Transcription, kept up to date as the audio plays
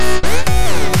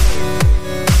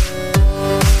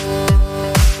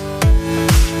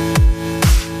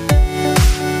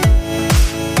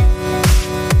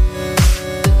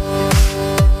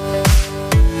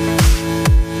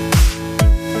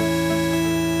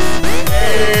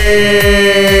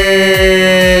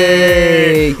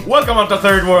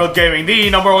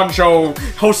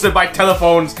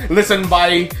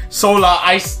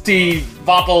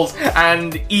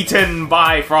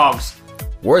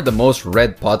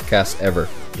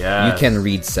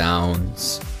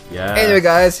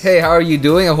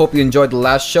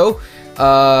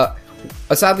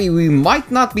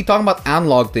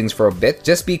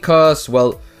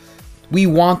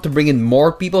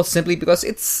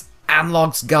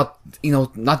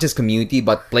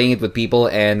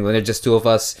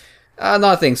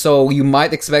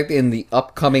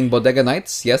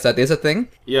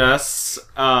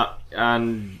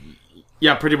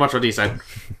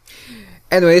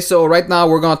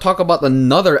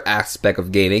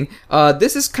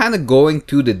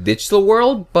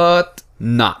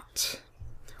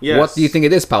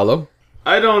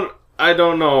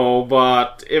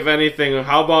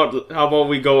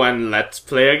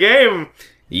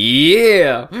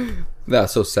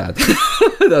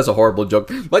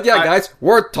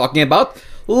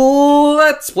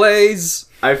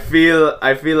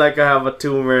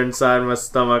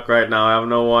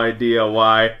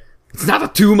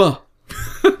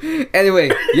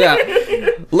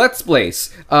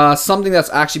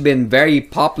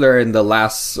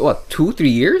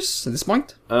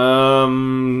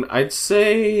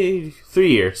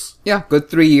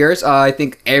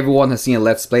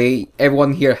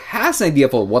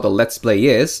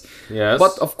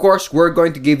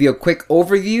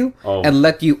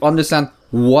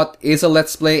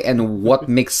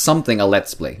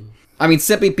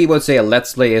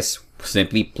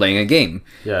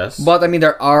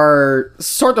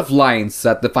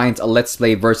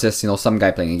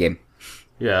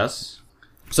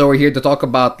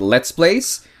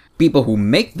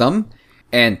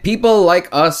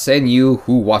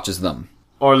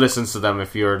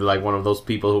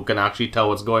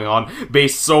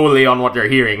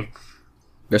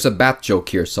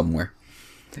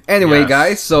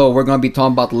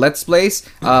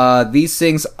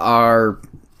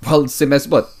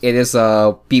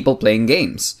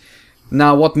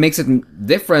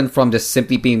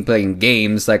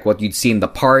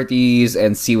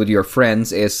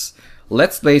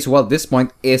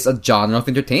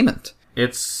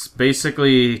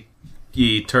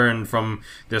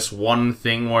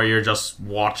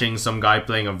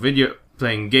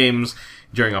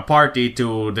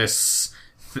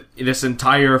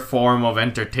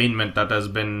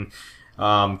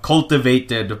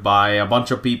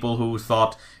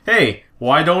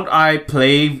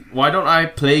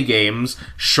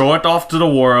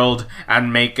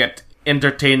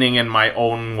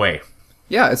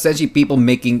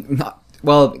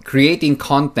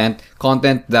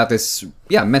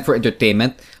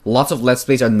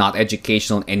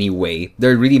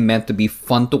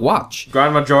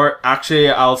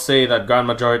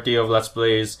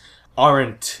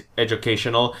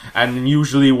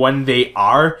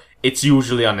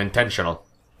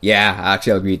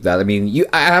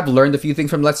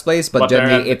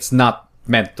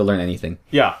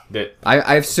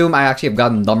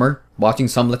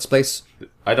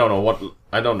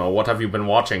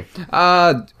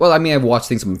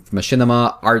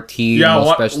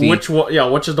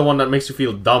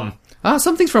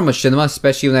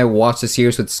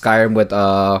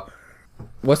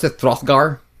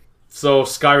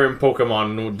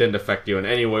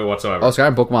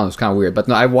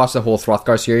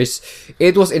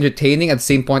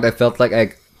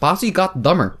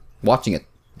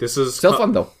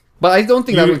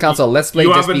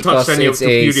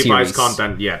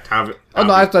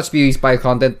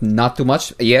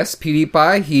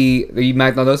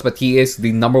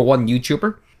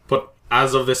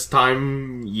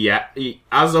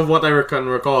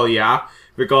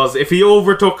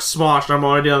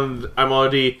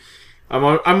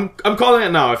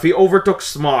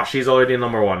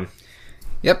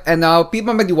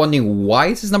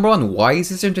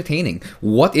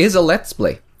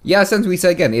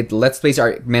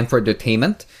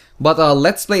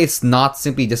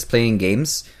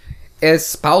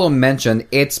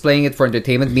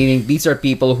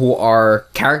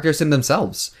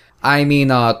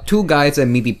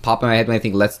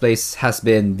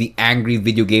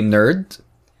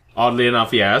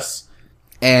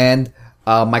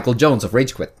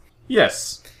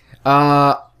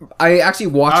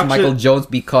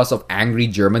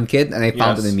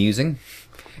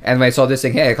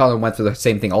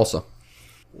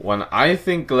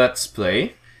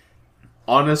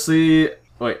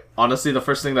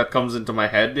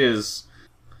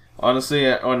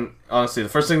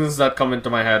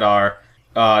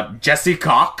Jesse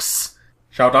Cox.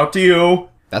 Shout out to you.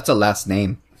 That's a last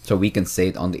name, so we can say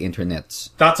it on the internets.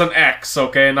 That's an X,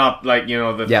 okay? Not like,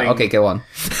 the Yeah, thing. okay, go on.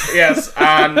 Yes,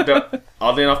 and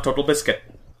oddly enough, Total Biscuit.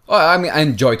 Oh, I mean, I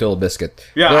enjoy Total Biscuit.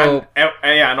 Yeah, Though-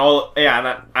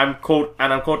 I'm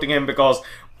quoting him because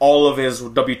all of his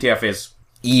WTF is.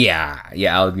 yeah,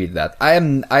 I'll agree with that.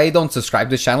 I don't subscribe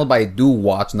to this channel, but I do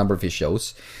watch a number of his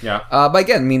shows. Yeah. But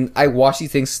again, I mean, I watch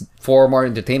these things for more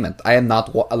entertainment. I am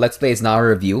not, Let's Play is not a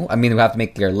review. I mean, we have to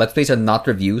make clear, Let's Plays are not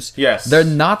reviews. Yes. They're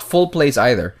not full plays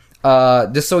either.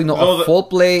 Just so you know, No, a full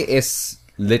play is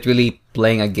literally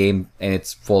playing a game and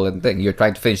it's full and thing. You're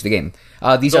trying to finish the game.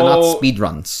 These are not speed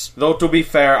runs. Though, to be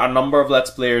fair, a number of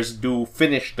Let's Players do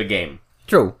finish the game.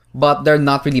 True, but they're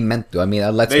not really meant to. I mean,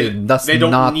 a Let's Play does they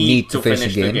don't not need need to to finish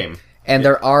finish the the game. game. And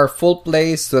there are full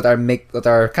plays that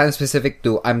are kind of specific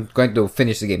to I'm going to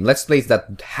finish the game. Let's Plays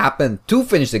that happen to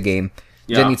finish the game,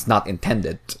 then Yeah. it's not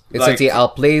intended. It's Like- like, I'll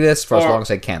play this for as or- long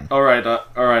as I can. All right,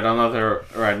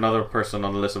 another person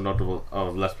on the list of notable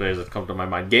Let's Players that come to my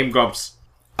mind. Game Grumps.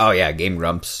 Oh yeah, Game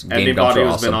Grumps. Game Grumps Anybody are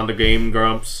who's awesome. been on the Game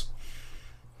Grumps.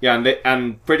 Yeah,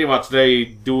 and pretty much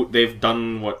they've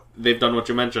done what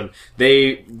you mentioned.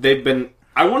 They've been,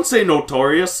 I wouldn't say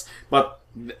notorious, but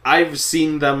I've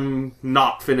seen them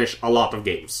not finish a lot of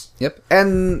games. Yep.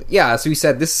 And yeah, as we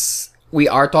said, we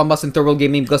are talking about interval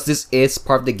gaming because this is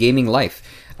part of the gaming life.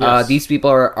 Yes. These people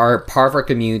are part of our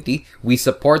community. We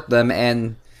support them,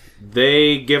 and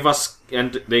They give us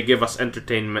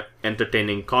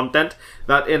entertaining content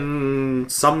that in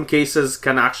some cases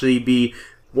can actually be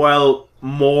more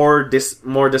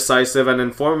decisive and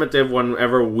informative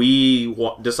whenever we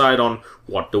decide on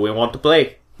what do we want to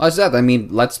play. what's that? I mean,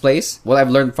 Let's Plays, what I've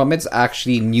learned from it's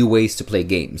actually new ways to play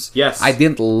games. Yes. I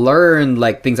didn't learn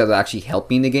like things that actually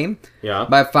help me in the game. Yeah.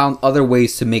 But I found other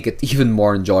ways to make it even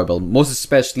more enjoyable. Most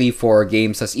especially for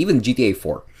games as even GTA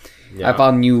 4. Yeah. I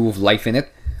found new life in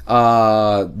it.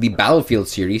 The Battlefield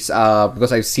series,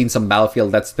 because I've seen some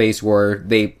Battlefield Let's Plays where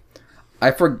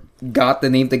I forgot the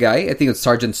name of the guy. I think it's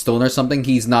Sergeant Stone or something.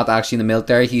 He's not actually in the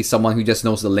military. He's someone who just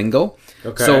knows the lingo.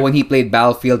 Okay. So when he played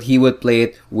Battlefield, he would play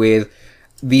it with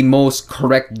the most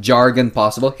correct jargon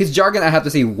possible. His jargon, I have to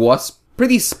say, was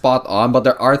pretty spot on, but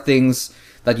there are things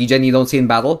that you generally don't see in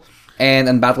battle. And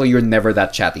in battle, you're never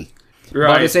that chatty.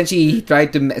 Right. But essentially, he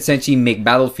tried to make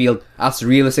Battlefield as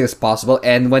realistic as possible.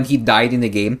 And when he died in the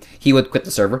game, he would quit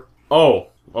the server. Oh,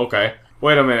 okay.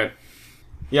 Wait a minute.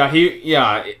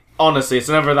 Honestly, it's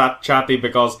never that chatty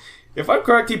because if I'm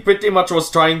correct, he pretty much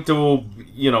was trying to,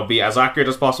 be as accurate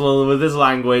as possible with his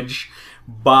language,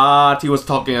 but he was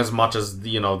talking as much as,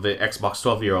 the Xbox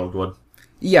 12-year-old would.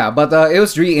 Yeah, but it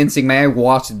was really interesting, man. I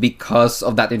watched it because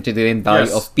of that entertainment value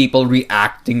Yes. of people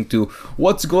reacting to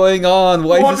what's going on.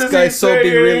 Why What is this is guy he so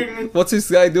being real? saying? What's this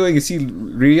guy doing? Is he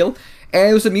real? And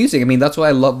it was amusing. I mean, that's what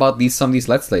I love about some of these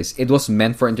Let's Plays. It was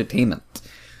meant for entertainment.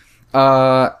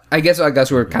 I guess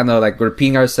we're kind of like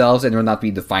repeating ourselves and we're not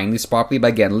really defining this properly. But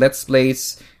again, Let's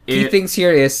Plays. Key things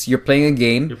here is you're playing a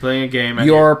game. You're playing a game and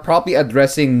You're probably you're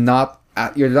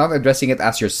not addressing it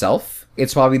as yourself.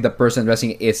 It's probably the person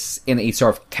addressing it is in a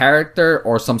sort of character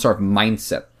or some sort of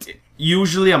mindset.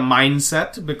 usually a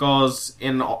mindset because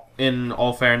in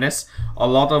all fairness, a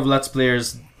lot of Let's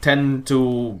Players tend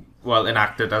to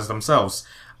enact it as themselves.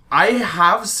 I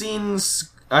have seen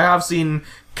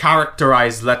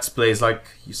characterized Let's Plays like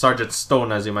Sergeant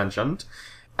Stone, as you mentioned,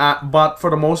 but for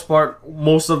the most part,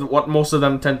 most of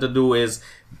them tend to do is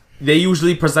they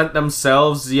usually present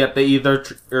themselves, yet they either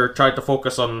try to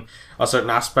focus on a certain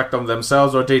aspect of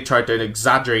themselves or they try to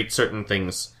exaggerate certain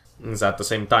things at the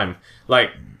same time.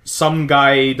 Like, some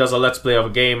guy does a Let's Play of a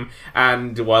game,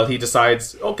 and he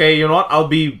decides, okay, you know what, I'll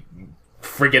be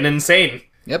friggin' insane.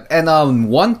 Yep, and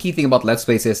one key thing about Let's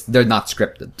Plays is they're not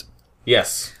scripted.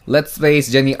 Yes. Let's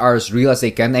Plays generally are as real as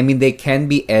they can. I mean, they can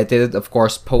be edited, of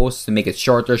course, post to make it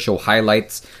shorter, show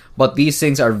highlights, but these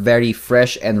things are very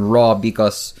fresh and raw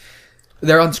because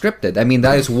they're unscripted. I mean,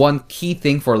 that is one key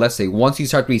thing for, let's say, once you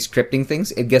start re-scripting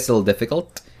things, it gets a little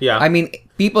difficult. Yeah. I mean,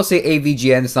 people say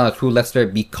AVGN is not a true Let's Play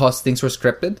because things were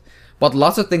scripted, but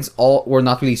lots of things were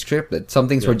not really scripted. Some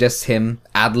things were just him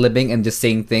ad-libbing and just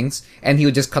saying things, and he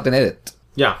would just cut and edit.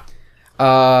 Yeah.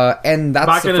 And that's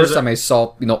Back the in first his- time I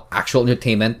saw, actual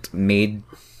entertainment made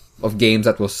of games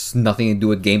that was nothing to do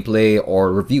with gameplay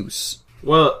or reviews.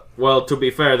 Well, to be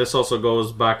fair, this also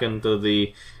goes back into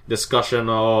the discussion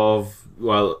of,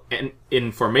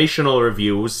 informational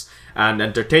reviews and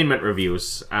entertainment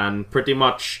reviews. And pretty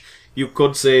much, you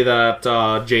could say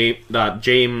that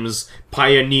James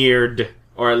pioneered,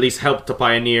 or at least helped to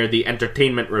pioneer, the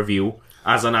entertainment review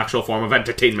as an actual form of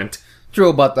entertainment.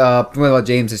 True, but point about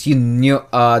James is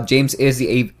James is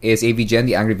is AVGen,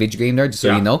 the Angry Video Game Nerd, just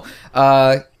so you know.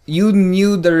 You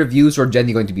knew the reviews were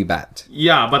generally going to be bad.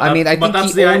 Yeah, but I think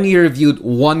he only reviewed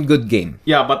one good game.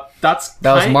 Yeah, but that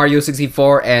was Mario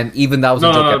 64, and even that was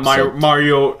a joke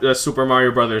episode. Super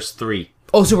Mario Brothers 3.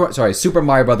 Oh, Super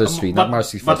Mario Brothers 3, not Mario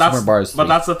 64. Super Mario 3. But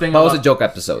that's the thing. That was a joke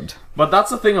episode. But that's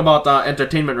the thing about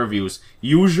entertainment reviews.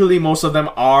 Usually, most of them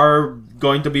are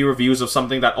going to be reviews of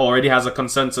something that already has a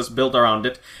consensus built around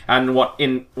it, and what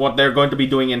they're going to be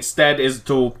doing instead is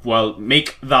to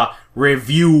make the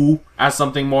review as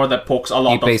something more that pokes a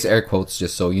lot. He plays air quotes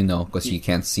just so you know, because you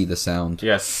can't see the sound.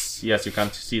 Yes, you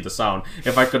can't see the sound.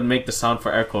 If I could make the sound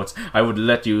for air quotes, I would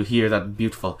let you hear that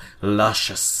beautiful,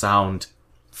 luscious sound.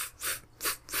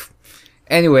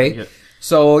 Anyway,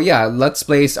 so yeah, Let's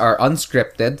Plays are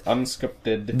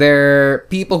unscripted. They're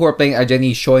people who are playing a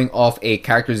Jenny showing off a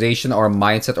characterization or a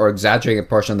mindset or exaggerating a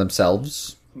portion of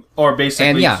themselves. Or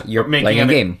basically, you're playing a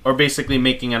game. Or basically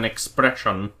making an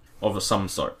expression of some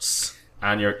sorts.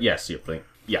 And you're playing.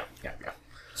 Yeah.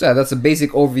 So that's a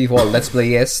basic overview of what Let's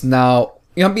Play is. Now,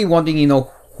 you might be wondering,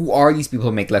 who are these people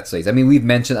who make Let's Plays? I mean, we've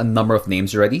mentioned a number of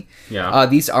names already. Yeah.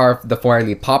 These are the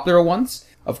fairly popular ones.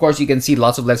 Of course, you can see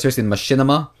lots of Let's Players in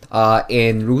Machinima,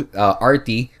 in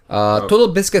RT. Total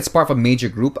Biscuit's part of a major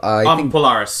group. I think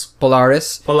Polaris, and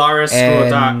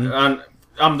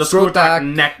the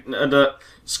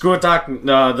Screw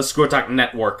Attack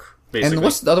Network. Basically. And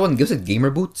what's the other one? Gives it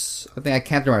Gamer Boots? I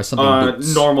can't remember something.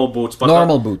 Boots. Normal Boots.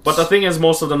 Boots. But the thing is,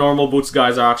 most of the Normal Boots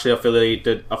guys are actually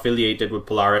affiliated with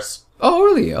Polaris. Oh,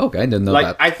 really? Okay, I didn't know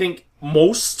that. I think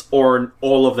most or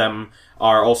all of them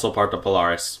are also part of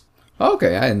Polaris.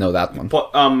 Okay, I didn't know that one.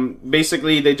 But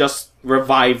basically, they just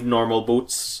revived Normal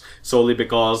Boots solely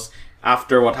because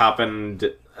after what happened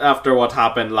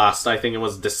last, I think it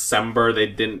was December,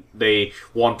 they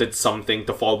wanted something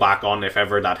to fall back on if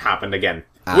ever that happened again.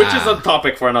 Which is a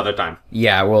topic for another time.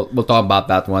 Yeah, we'll talk about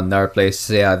that one. Our place.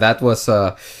 Yeah, that was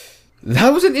an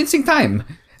interesting time.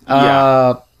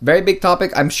 Very big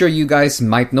topic. I'm sure you guys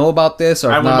might know about this, or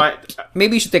not.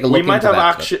 Maybe you should take a look into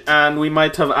that. We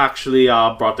might have actually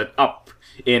brought it up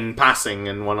in passing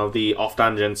in one of the off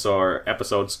tangents or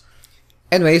episodes.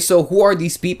 Anyway, so who are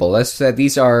these people?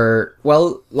 These are,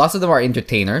 lots of them are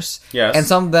entertainers. Yes. And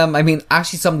some of them,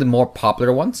 actually some of the more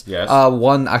popular ones. Yes.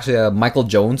 One, actually, Michael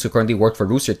Jones, who currently worked for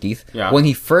Rooster Teeth. Yeah. When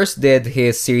he first did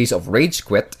his series of Rage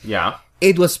Quit. Yeah.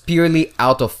 It was purely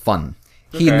out of fun.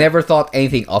 He Okay. never thought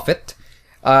anything of it.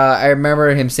 I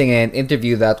remember him saying in an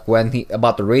interview that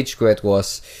about the Rage Quit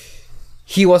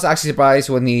he was actually surprised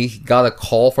when he got a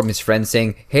call from his friend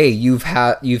saying, "Hey, you've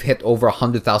hit over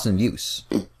 100,000 views."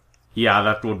 Yeah,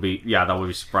 that would be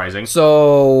surprising.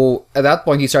 So at that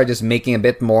point, he started just making a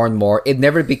bit more and more. It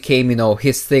never became,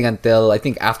 his thing until I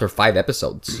think after 5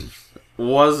 episodes.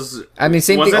 Same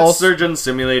thing. Also, Surgeon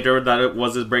Simulator that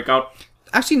was his breakout?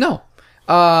 Actually, no.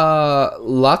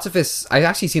 I've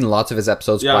actually seen lots of his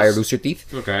episodes prior to Rooster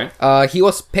Teeth. Okay. He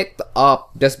was picked up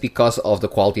just because of the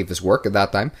quality of his work at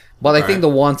that time. But I think the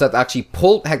ones that actually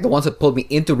pulled me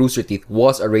into Rooster Teeth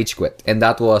was a Rage Quit. And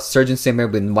that was Surgeon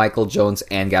Simulator with Michael Jones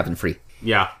and Gavin Free.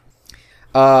 Yeah.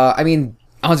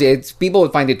 Honestly, people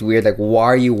would find it weird, like, why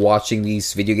are you watching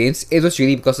these video games? It was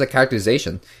really because of the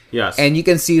characterization. Yes. And you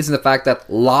can see this in the fact that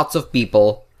lots of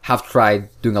people have tried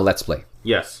doing a Let's Play.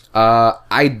 Yes. I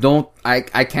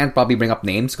can't probably bring up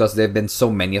names because there have been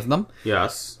so many of them.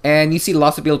 Yes. And you see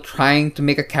lots of people trying to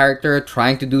make a character,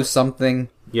 trying to do something.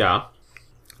 Yeah.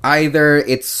 Either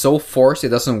it's so forced it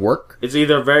doesn't work. It's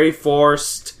either very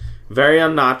forced, very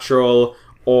unnatural,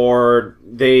 or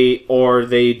they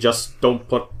just don't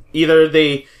put. Either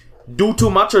they do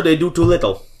too much or they do too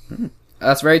little.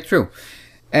 That's very true.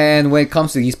 And when it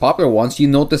comes to these popular ones, you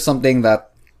notice something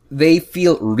that they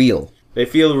feel real. They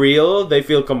feel real. They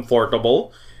feel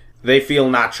comfortable. They feel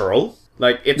natural.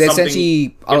 Like it's something.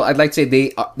 Essentially, I'd like to say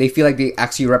they feel like they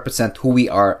actually represent who we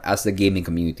are as the gaming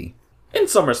community. In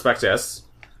some respects, yes.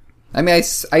 I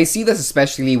see this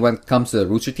especially when it comes to the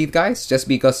Rooster Teeth guys, just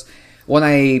because when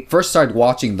I first started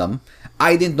watching them,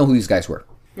 I didn't know who these guys were.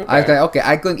 Okay.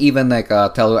 I couldn't even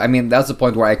tell. That's the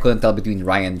point where I couldn't tell between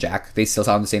Ryan and Jack. They still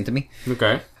sound the same to me.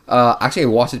 Okay. Actually, I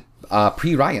watched it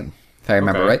pre-Ryan, if I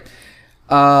remember right.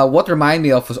 What reminded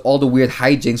me of was all the weird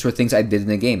hijinks or things I did in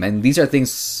the game, and these are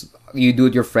things you do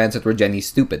with your friends that were genuinely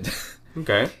stupid.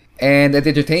 Okay. And it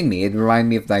entertained me. It reminded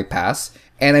me of my past,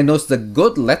 and I noticed the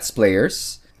good Let's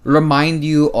Players remind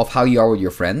you of how you are with your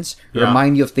friends,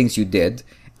 remind you of things you did,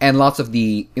 and lots of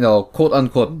the quote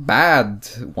unquote bad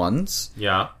ones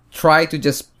try to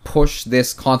just push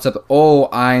this concept. Oh,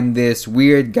 I'm this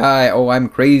weird guy. Oh, I'm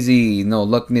crazy. No,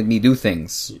 look at me do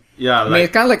things. Yeah, I mean,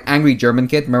 it's kind of like Angry German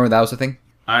Kid. Remember that was a thing?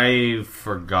 I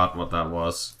forgot what that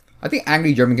was. I think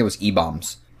Angry German Kid was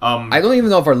E-Bombs. I I don't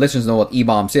even know if our listeners know what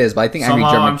E-Bombs is, but I think Angry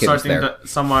German Kid was there.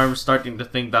 Somehow I'm starting to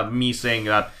think that me saying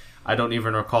that I don't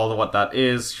even recall what that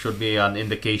is should be an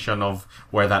indication of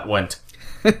where that went.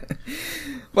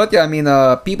 But yeah, I mean,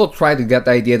 people try to get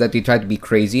the idea that they try to be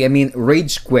crazy. I mean,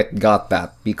 Rage Quit got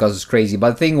that because it's crazy.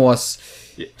 But the thing was,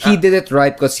 he did it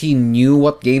right because he knew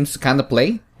what games to kind of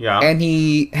play. Yeah. And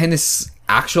his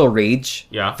actual rage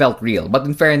felt real. But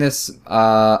in fairness,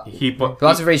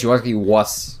 Philosophy Rage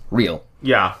was real.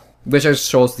 Yeah. Which just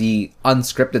shows the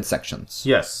unscripted sections.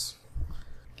 Yes.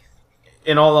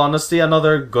 In all honesty,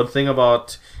 another good thing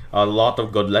about a lot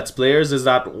of good Let's Players is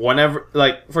that whenever,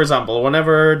 like, for example,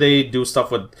 whenever they do stuff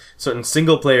with certain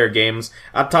single-player games,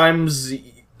 at times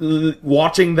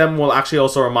watching them will actually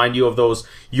also remind you of those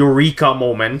eureka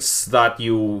moments that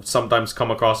you sometimes come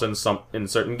across in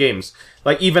certain games.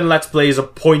 Like, even Let's Plays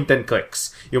of point and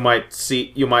clicks. You might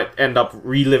end up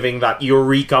reliving that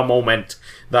eureka moment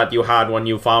that you had when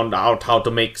you found out how to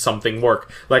make something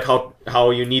work. Like how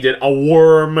you needed a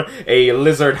worm, a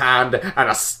lizard hand, and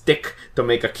a stick to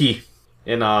make a key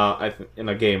in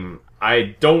a game.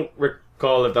 I don't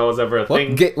recall if that was ever a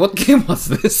thing. What game was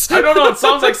this? I don't know. It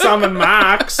sounds like Sam and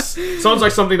Max. Sounds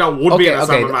like something that would be in a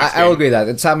Sam and Max game. I will agree that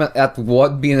it's at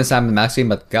what be in a Sam and Max game,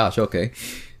 but gosh, okay.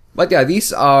 But yeah,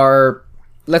 these are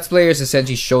Let's Players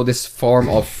essentially show this form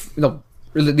of,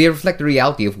 they reflect the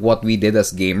reality of what we did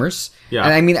as gamers. Yeah.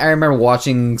 And I mean, I remember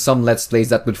watching some Let's Plays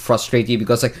that would frustrate you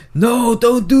because like, no,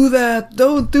 don't do that.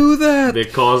 Don't do that.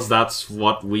 Because that's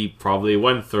what we probably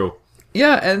went through.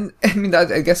 Yeah, and I mean,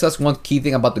 I guess that's one key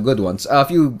thing about the good ones.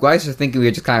 If you guys are thinking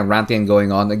we're just kind of ranting and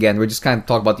going on, again, we're just kind of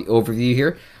talking about the overview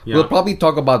here. Yeah. We'll probably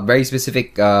talk about very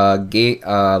specific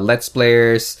Let's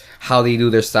Players, how they do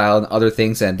their style and other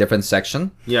things in a different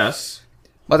section. Yes.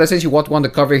 But essentially what we want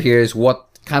to cover here is what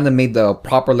kind of made the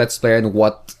proper Let's Player and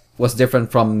what was different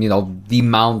from, the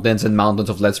mountains and mountains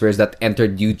of Let's Players that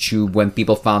entered YouTube when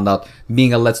people found out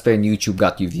being a Let's Player on YouTube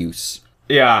got you views.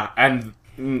 Yeah, and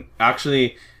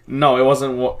actually, no, it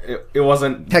wasn't. It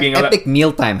wasn't. Heck, Epic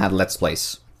Mealtime had Let's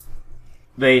Plays.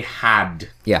 They had.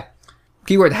 Yeah.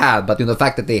 Keyword had, but the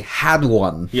fact that they had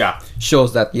one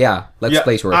shows that, Let's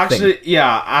Plays were a thing.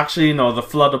 Actually, no, the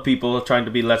flood of people trying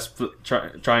to be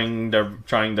trying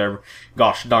their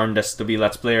gosh darndest to be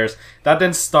Let's Players, that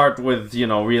didn't start with,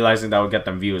 realizing that would get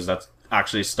them views. That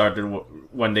actually started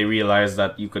when they realized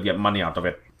that you could get money out of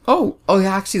it. Oh,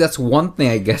 yeah, actually, that's one thing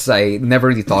I guess I never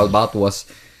really thought about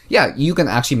was, you can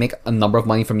actually make a number of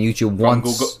money from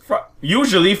YouTube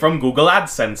usually from Google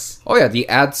AdSense. Oh yeah, the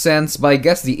AdSense, but I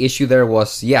guess the issue there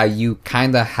was, you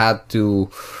kind of had to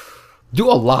do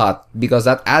a lot because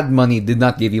that ad money did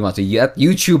not give you much. That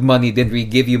YouTube money didn't really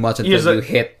give you much until you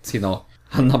hit,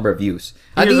 a number of views.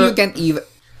 I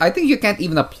think you can't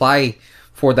even apply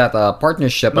for that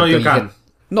partnership. No, you can.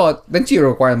 No, don't you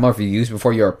require more views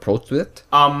before you're approached with it?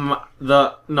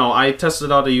 I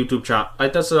tested out a YouTube channel. I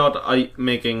tested out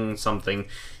making something.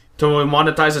 To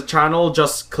monetize a channel,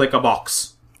 just click a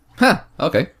box. Huh,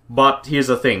 okay. But here's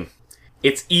the thing.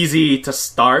 It's easy to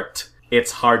start.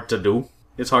 It's hard to do.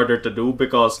 It's harder to do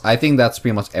because... I think that's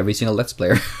pretty much every single Let's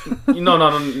Player.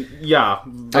 No, yeah.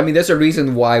 I mean, there's a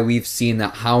reason why we've seen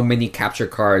how many capture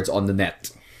cards on the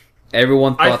net.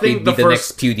 Everyone thought they'd be the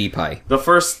next PewDiePie. The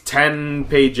first 10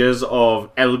 pages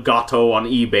of Elgato on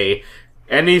eBay,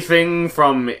 anything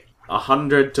from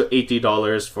 $100 to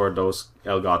 $80 for those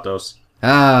Elgatos.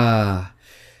 Ah,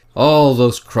 all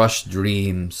those crushed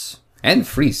dreams. And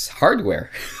free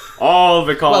hardware. All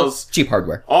because... cheap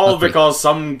hardware. All because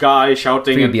some guy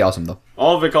shouting... Free would be awesome, though.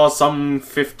 All because some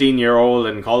 15-year-old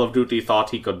in Call of Duty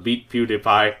thought he could beat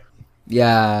PewDiePie.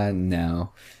 Yeah,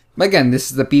 no. But again,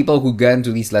 this is the people who get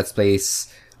into these Let's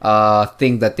Plays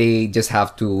think that they just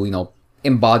have to,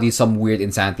 embody some weird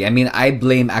insanity. I mean, I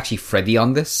blame actually Freddy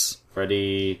on this.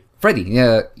 Freddy,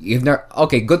 yeah.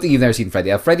 Okay, good thing you've never seen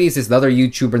Freddy. Freddy is this other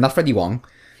YouTuber, not Freddy Wong.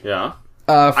 Yeah.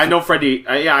 I know Freddy.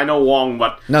 I know Wong,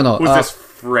 but no. Who's this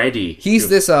Freddy? He's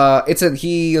this.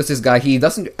 He was this guy. He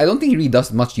doesn't. I don't think he really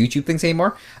does much YouTube things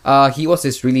anymore. He was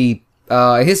this really.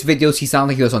 His videos, he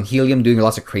sounded like he was on helium doing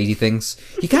lots of crazy things.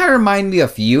 He kind of reminded me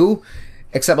of you,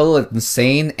 except a little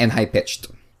insane and high pitched.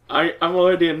 I'm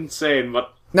already insane,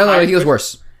 but no, he was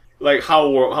worse. Like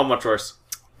how much worse?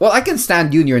 Well, I can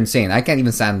stand you and you're insane. I can't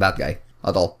even stand that guy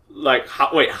at all. Like,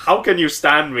 how can you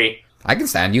stand me? I can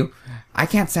stand you. I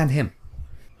can't stand him.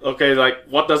 Okay, like,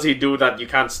 what does he do that you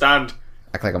can't stand?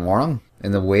 Act like a moron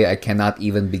in a way I cannot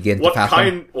even begin to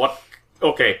fathom.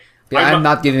 Okay, I'm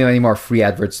not giving him any more free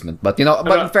advertisement, but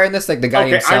but in fairness, like the guy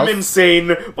Okay, himself, I'm insane,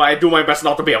 but I do my best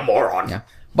not to be a moron. yeah.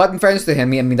 But in fairness to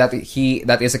him, I mean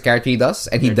that is a character he does,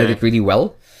 and he did it really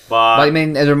well. But I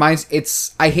mean,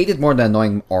 I hate it more than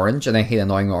Annoying Orange, and I hate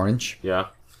Annoying Orange. Yeah.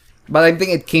 But I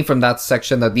think it came from that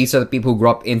section that these are the people who grew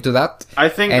up into that. I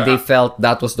think, and they felt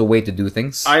that was the way to do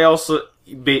things. I also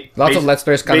lots of Let's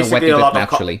Players kind of went into it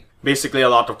naturally. Basically, a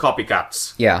lot of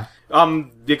copycats. Yeah.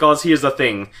 Because here's the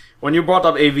thing: when you brought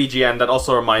up AVGN, that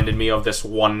also reminded me of this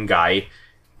one guy.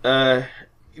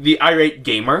 The Irate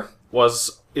Gamer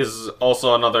was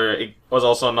also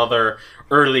another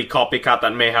early copycat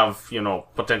that may have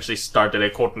potentially started a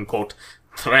quote unquote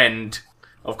trend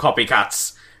of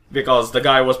copycats, because the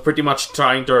guy was pretty much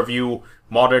trying to review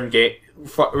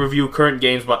review current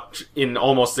games, but in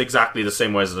almost exactly the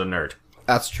same way as the nerd.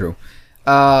 That's true.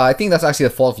 I think that's actually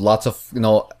the fault of lots of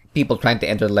people trying to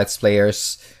enter Let's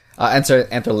Players.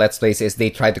 Enter Let's Plays is they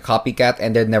try to copycat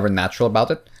and they're never natural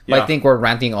about it. But Yeah. I think we're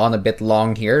ranting on a bit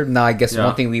long here. Now, I guess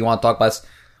one thing we want to talk about is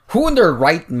who in their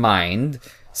right mind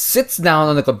sits down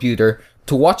on a computer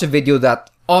to watch a video that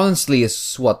honestly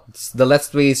is what the Let's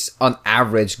Plays on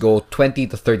average go 20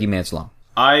 to 30 minutes long.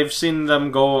 I've seen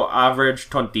them go average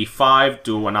 25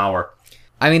 to an hour.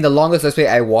 I mean, the longest Let's Play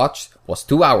I watched was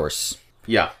 2 hours.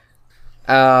 Yeah.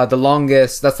 The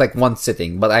longest, that's like one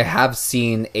sitting. But I have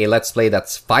seen a Let's Play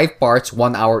that's 5 parts,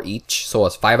 1 hour each. So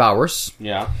it's 5 hours.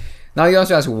 Yeah. Now you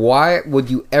also ask, why would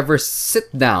you ever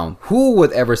sit down? Who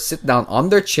would ever sit down on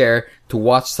their chair to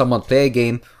watch someone play a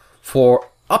game for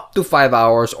up to 5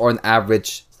 hours or an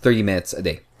average 30 minutes a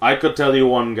day? I could tell you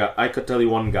one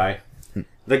guy.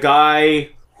 The guy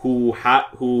who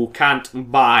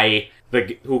can't buy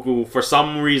who for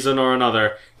some reason or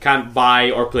another can't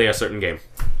buy or play a certain game.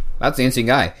 That's the interesting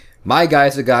guy. My guy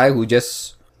is a guy who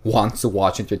just wants to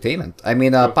watch entertainment. I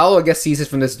mean, Paolo, I guess, sees it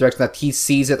from this direction that he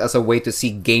sees it as a way to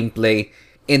see gameplay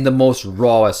in the most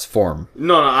rawest form.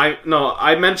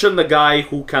 I mentioned the guy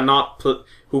who cannot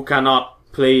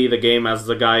play the game as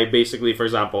the guy, basically, for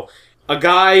example, a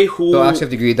guy who... So I actually have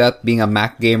to agree that, being a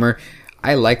Mac gamer,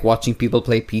 I like watching people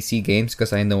play PC games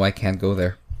because I know I can't go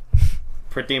there.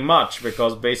 Pretty much,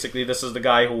 because basically this is the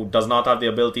guy who does not have the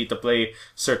ability to play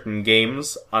certain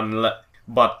games,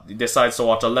 but decides to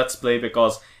watch a Let's Play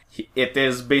because it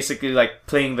is basically like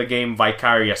playing the game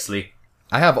vicariously.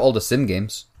 I have all the sim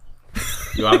games.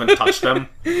 You haven't touched them?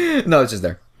 No, it's just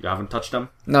there. You haven't touched them?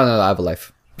 No, I have a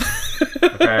life.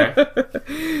 Okay.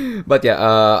 But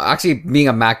yeah, actually, being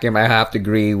a Mac gamer, I have to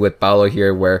agree with Paolo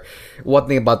here, where one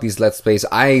thing about these Let's Plays,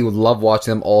 I love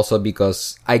watching them also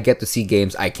because I get to see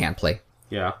games I can't play.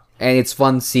 Yeah. And it's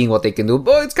fun seeing what they can do.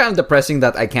 But it's kind of depressing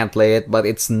that I can't play it, but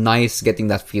it's nice getting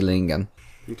that feeling again.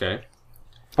 Okay.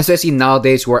 Especially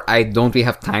nowadays where I don't really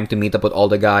have time to meet up with all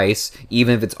the guys,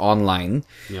 even if it's online.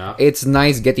 Yeah. It's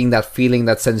nice getting that feeling,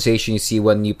 that sensation you see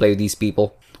when you play with these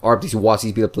people, or if you watch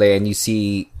these people play and you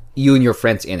see you and your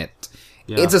friends in it.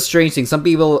 Yeah. It's a strange thing. Some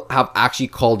people have actually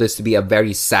called this to be a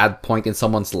very sad point in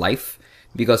someone's life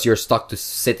because you're stuck to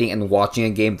sitting and watching a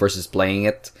game versus playing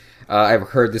it. I've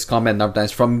heard this comment a number of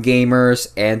times from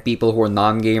gamers and people who are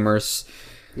non-gamers.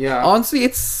 Yeah. Honestly,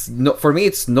 for me,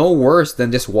 it's no worse than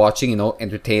just watching,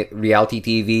 reality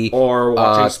TV or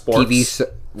watching sports.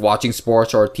 Watching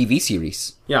sports or TV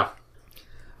series. Yeah.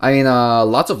 I mean,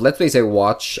 lots of Let's Plays I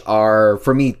watch are,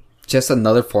 for me, just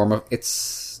another form of,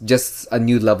 it's just a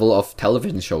new level of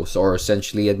television shows, or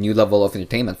essentially a new level of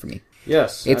entertainment for me.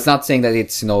 Yes. It's not saying that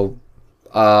it's, the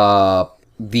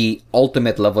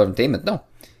ultimate level of entertainment. No.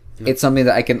 It's something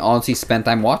that I can honestly spend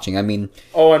time watching. I mean...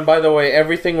 Oh, and by the way,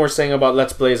 everything we're saying about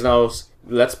Let's Plays now,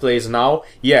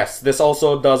 yes, this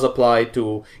also does apply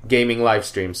to gaming live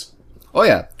streams. Oh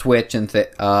yeah, Twitch and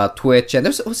Twitch, and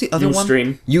what's the other one?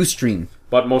 Ustream.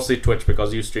 But mostly Twitch,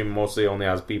 because Ustream mostly only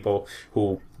has people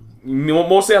on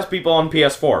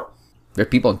PS4. There are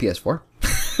people on PS4?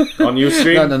 On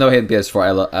Ustream? No, hit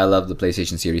PS4. I love the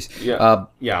PlayStation series. Yeah.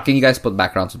 Yeah. Can you guys put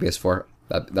backgrounds on PS4?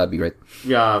 That'd be great.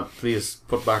 Yeah, please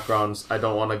put backgrounds. I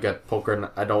don't want to get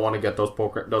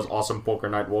those awesome Poker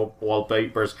Night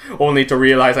wallpapers, only to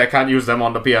realize I can't use them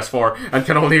on the PS4 and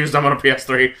can only use them on a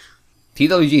PS3.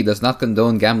 TWG does not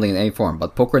condone gambling in any form,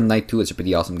 but Poker Night 2 is a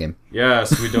pretty awesome game.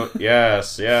 Yes, we don't.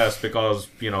 yes, because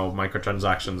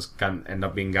microtransactions can end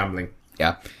up being gambling.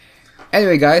 Yeah.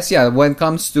 Anyway, guys, when it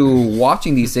comes to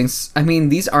watching these things, I mean,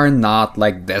 these are not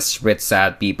like desperate,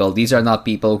 sad people. These are not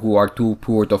people who are too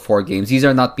poor to afford games. These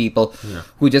are not people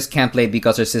who just can't play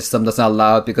because their system doesn't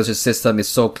allow it, because their system is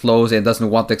so closed and doesn't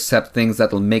want to accept things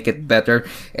that will make it better,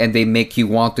 and they make you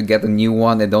want to get a new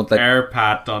one and don't let... Air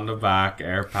pat on the back,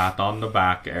 air pat on the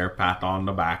back, air pat on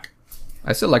the back.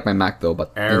 I still like my Mac though,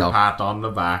 but Air pat on the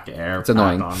back. Air It's pat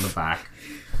annoying. on the back.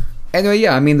 Anyway,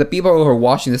 yeah, I mean the people who are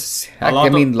watching this, heck, lot I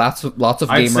of- mean lots of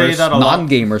I'd say gamers, that a lot-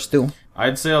 non-gamers too.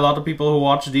 I'd say a lot of people who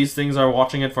watch these things are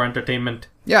watching it for entertainment.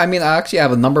 Yeah, I mean I actually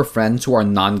have a number of friends who are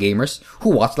non-gamers who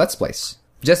watch Let's Plays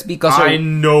just because. I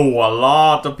know a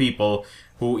lot of people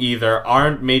who either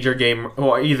aren't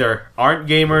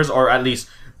gamers or at least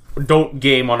don't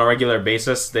game on a regular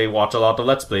basis. They watch a lot of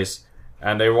Let's Plays,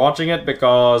 and they're watching it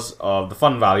because of the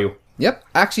fun value. Yep.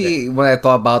 Actually, when I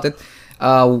thought about it,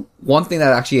 one thing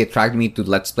that actually attracted me to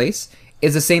Let's Plays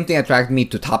is the same thing that attracted me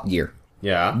to Top Gear,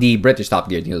 Yeah. the British Top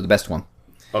Gear, the best one.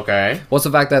 Okay. Was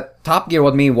the fact that Top Gear,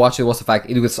 what made me watch it was the fact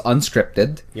it was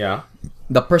unscripted. Yeah.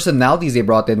 The personalities they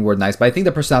brought in were nice, but I think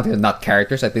the personalities are not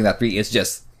characters. I think that really is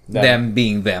just them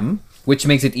being them, which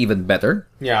makes it even better.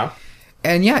 Yeah.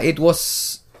 And yeah, it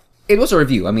was a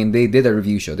review. I mean, they did a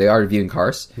review show. They are reviewing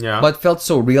cars. Yeah. But it felt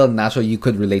so real and natural you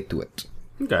could relate to it.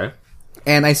 Okay.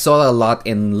 And I saw that a lot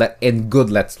in good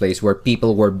Let's Plays where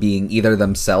people were being either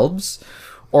themselves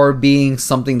or being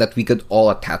something that we could all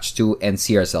attach to and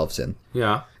see ourselves in.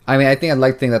 Yeah. I mean, I think I'd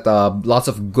like to think that lots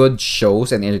of good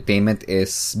shows and entertainment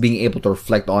is being able to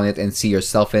reflect on it and see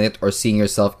yourself in it or seeing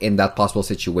yourself in that possible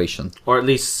situation. Or at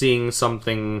least seeing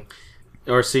something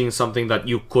that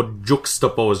you could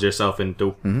juxtapose yourself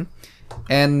into. Mm-hmm.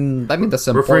 And I mean, that's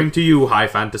Referring important. to you, high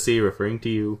fantasy. Referring to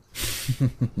you.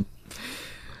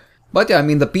 But yeah, I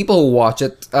mean, the people who watch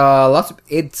it,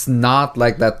 it's not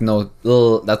like that,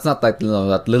 that's not like,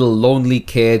 that little lonely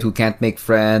kid who can't make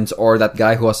friends, or that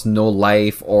guy who has no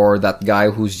life, or that guy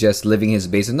who's just living his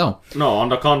basement. No. No, on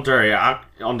the contrary, a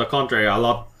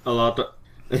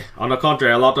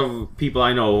lot of people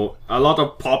I know, a lot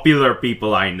of popular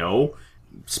people I know,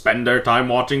 spend their time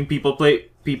watching people play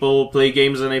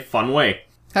games in a fun way.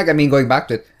 Heck, I mean, going back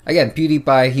to it, again,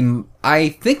 PewDiePie, I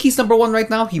think he's number one right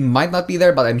now. He might not be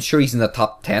there, but I'm sure he's in the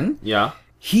top 10. Yeah.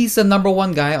 He's the number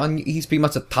one guy he's pretty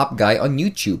much the top guy on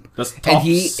YouTube. That's top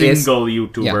single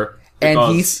YouTuber. Yeah. Because- And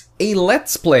he's a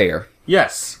Let's Player.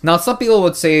 Yes. Now, some people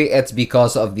would say it's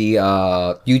because of the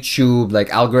YouTube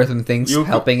algorithm things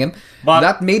helping him. But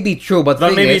that may be true, but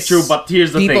that the may thing be is, true, but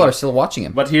here's the people thing. are still watching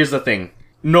him. But here's the thing.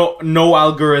 No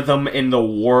algorithm in the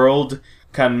world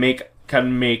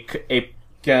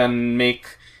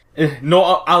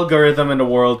no algorithm in the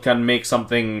world can make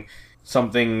something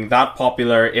that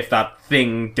popular if that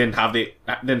thing didn't have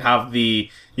the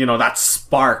that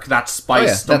spark, that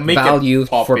spice to that make value it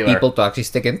popular. for people to actually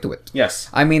stick into it. Yes.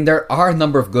 I mean, there are a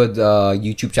number of good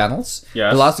YouTube channels. Yes. There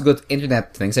are lots of good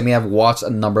internet things. I mean, I've watched a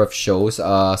number of shows.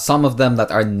 Some of them that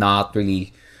are not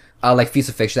really like Feast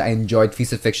of Fiction. I enjoyed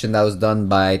Feast of Fiction that was done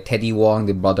by Teddy Wong,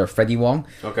 the brother of Freddie Wong.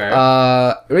 Okay.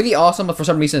 Really awesome, but for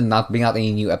some reason not bring out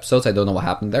any new episodes. I don't know what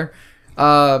happened there.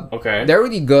 Okay. They're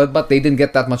really good, but they didn't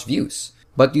get that much views.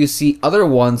 But you see other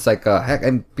ones like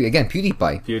and again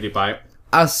PewDiePie.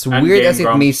 As And weird Game as it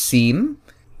Grumps. may seem,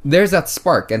 there's that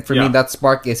spark, and for me, Yeah. that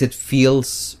spark is it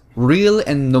feels real,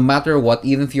 and no matter what,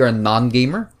 even if you're a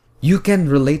non-gamer, you can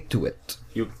relate to it.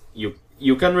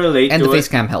 You can relate And to the face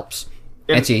it. cam helps.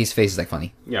 And see, his face is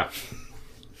funny. Yeah.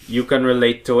 You can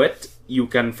relate to it. You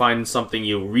can find something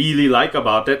you really like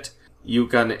about it. You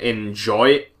can enjoy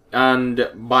it. And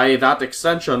by that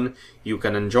extension, you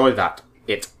can enjoy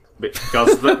it.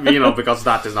 Because, because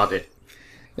that is not it.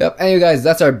 Yep. Anyway, guys,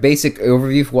 that's our basic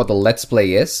overview of what a Let's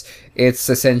Play is. It's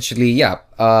essentially,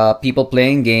 people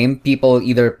playing game, people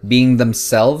either being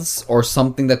themselves or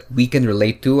something that we can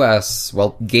relate to as,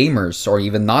 gamers or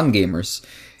even non-gamers.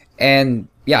 And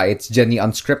yeah, it's generally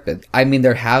unscripted. I mean,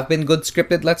 there have been good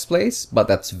scripted Let's Plays, but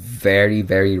that's very,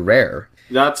 very rare.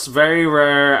 That's very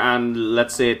rare, and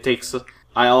let's say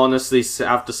I honestly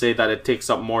have to say that it takes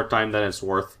up more time than it's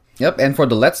worth. Yep, and for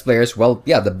the Let's Players,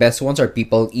 the best ones are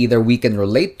people either we can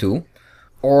relate to,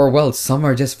 or, some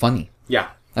are just funny. Yeah.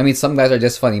 I mean, some guys are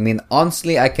just funny. I mean,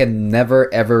 honestly, I can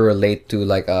never, ever relate to,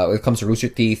 when it comes to Rooster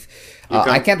Teeth,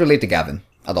 I can't relate to Gavin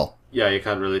at all. Yeah, you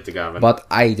can't relate to Gavin. But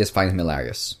I just find him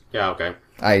hilarious. Yeah, okay.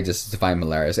 I just find him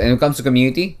hilarious. And when it comes to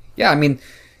community, I mean,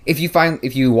 if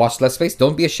you watch Let's Plays,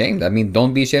 don't be ashamed. I mean,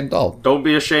 don't be ashamed at all. Don't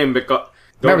be ashamed because...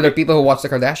 Remember, there are people who watch the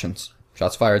Kardashians.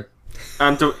 Shots fired.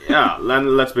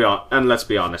 Let's be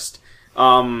honest.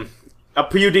 A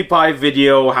PewDiePie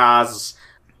video has,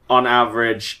 on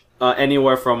average,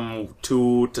 anywhere from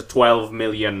 2 to 12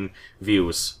 million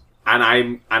views, and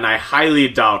I highly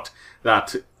doubt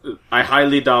that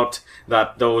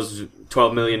those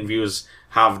 12 million views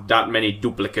have that many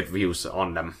duplicate views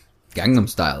on them. Gangnam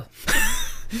Style.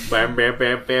 I'm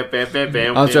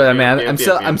sorry, man. I'm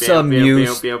still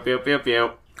amused.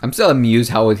 I'm still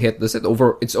amused how it hit. Is it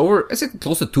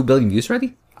close to 2 billion views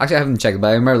already? Actually, I haven't checked, but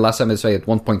I remember last time it was at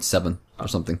 1.7 or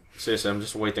something. Seriously, I'm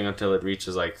just waiting until it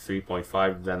reaches like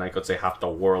 3.5. Then I could say half the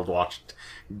world watched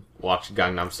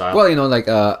Gangnam Style. Well,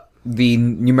 the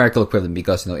numerical equivalent,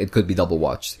 because it could be double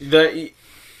watched.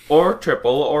 Or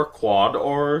triple or quad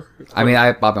or. I mean,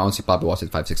 I honestly probably watched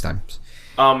it 5-6 times.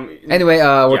 Anyway,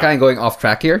 we're kind of going off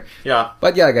track here. Yeah.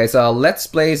 But yeah, guys, Let's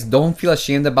Plays, don't feel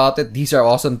ashamed about it. These are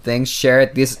awesome things. Share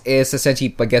it. This is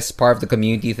essentially, I guess, part of the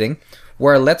community thing.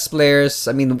 Where Let's Players,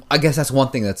 I mean, I guess that's one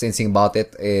thing that's interesting about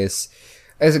it is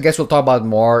I guess we'll talk about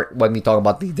more when we talk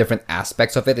about the different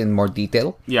aspects of it in more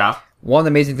detail. Yeah. One of the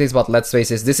amazing things about Let's Plays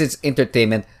is this is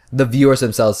entertainment the viewers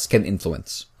themselves can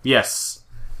influence. Yes.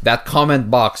 That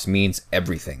comment box means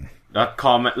everything. That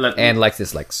comment... And likes,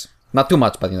 dislikes. Not too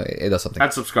much, but it does something.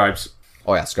 And subscribes.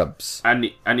 Oh yeah, scrubs. And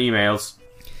emails.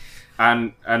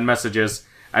 And messages.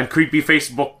 And creepy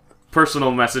Facebook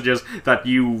personal messages that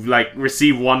you,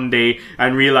 receive one day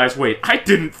and realize, wait, I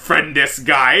didn't friend this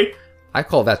guy. I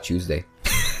call that Tuesday.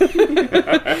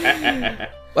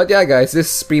 But yeah, guys,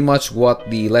 this is pretty much what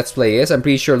the Let's Play is. I'm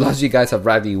pretty sure lots of you guys have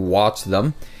already watched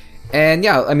them. And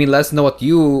yeah, I mean, let us know what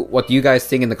you guys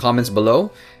think in the comments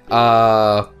below.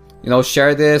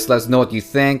 Share this. Let us know what you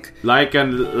think. Like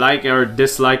or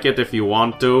dislike it if you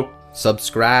want to.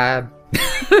 Subscribe.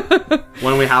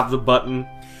 When we have the button.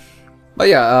 But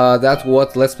yeah, that's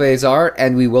what Let's Plays are,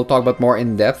 and we will talk about more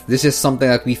in depth. This is something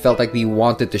that we felt like we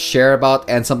wanted to share about,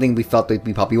 and something we felt like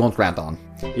we probably won't rant on.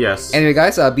 Yes. Anyway,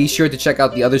 guys, be sure to check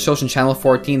out the other shows on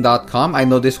channel14.com. I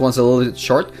know this one's a little bit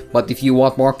short, but if you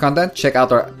want more content, check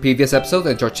out our previous episode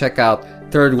and check out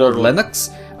Third World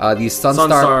Linux, the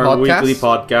Sunstar podcast. Weekly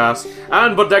podcast,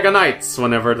 and Bodega Nights,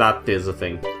 whenever that is a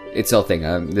thing. It's still a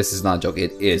thing. This is not a joke.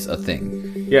 It is a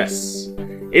thing. Yes.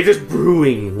 It is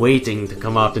brewing, waiting to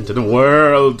come out into the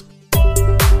world.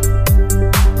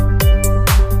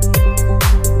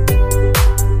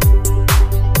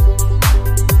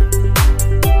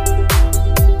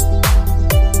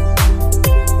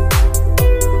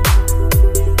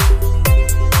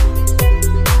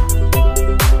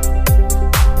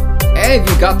 And if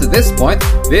you got to this point,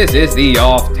 this is the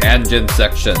off tangent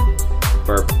section.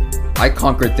 Burp. I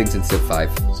conquered things in Civ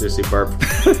 5. Seriously, burp.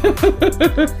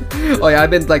 Oh yeah,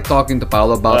 I've been talking to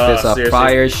Paolo about this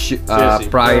prior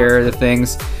to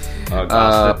things. Oh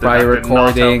gosh, prior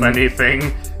recording. Not help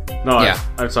anything. No, yeah.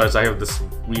 I'm sorry. I have this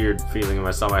weird feeling in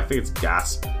my stomach. I think it's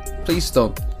gas. Please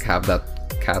don't have that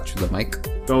catch the mic.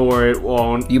 Don't worry, it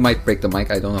won't. You might break the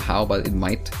mic. I don't know how, but it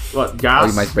might. What, gas? Or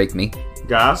you might break me.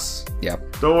 Gas? Yeah.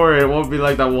 Don't worry, it won't be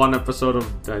like that one episode of,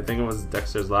 I think it was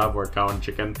Dexter's Lab, where Cow and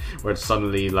Chicken, where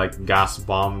suddenly gas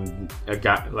bombed,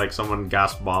 someone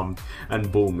gas bombed,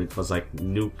 and boom, it was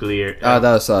nuclear. That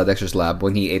was Dexter's Lab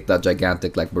when he ate that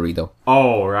gigantic burrito.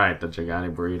 Oh right, the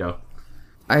gigantic burrito.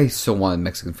 I so wanted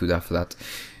Mexican food after that.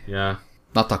 Yeah.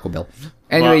 Not Taco Bell.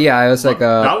 Anyway, I was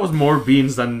that was more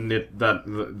beans than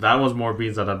that was more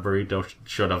beans than that burrito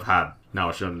should have had.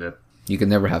 Now shouldn't it? You can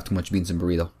never have too much beans in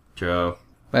burrito. True.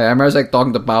 I remember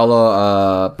talking to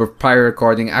Paolo prior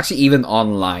recording, actually even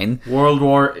online.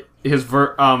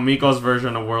 Miko's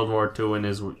version of World War II in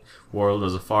his world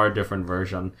is a far different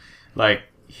version.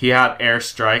 He had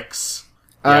airstrikes.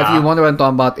 If you wonder what I'm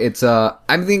talking about, it's I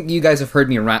think you guys have heard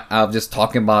me rant just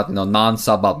talking about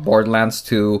non-stop about Borderlands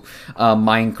 2,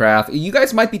 Minecraft. You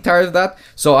guys might be tired of that,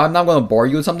 so I'm not going to bore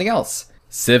you with something else.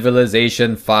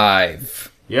 Civilization 5.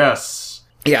 Yes.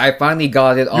 Yeah, I finally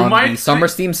got it on the summer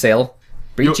Steam sale.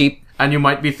 Pretty cheap. And you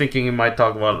might be thinking he might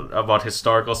talk about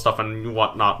historical stuff and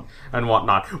whatnot.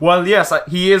 Well, yes,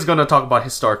 he is going to talk about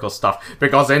historical stuff,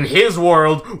 because in his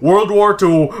world, World War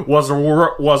II was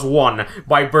won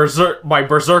by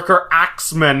berserker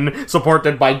axemen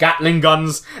supported by Gatling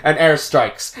guns and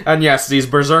airstrikes. And yes, these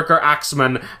berserker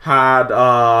axemen had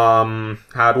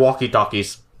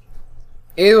walkie-talkies.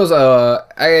 It was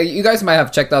you guys might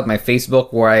have checked out my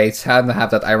Facebook where I had to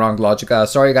have that ironic logic.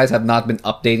 Sorry, you guys have not been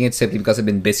updating it simply because I've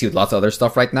been busy with lots of other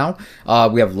stuff right now.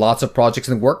 We have lots of projects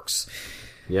in the works.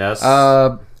 Yes.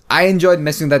 I enjoyed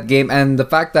messing that game, and the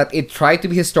fact that it tried to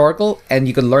be historical and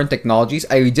you can learn technologies.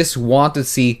 I just want to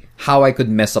see how I could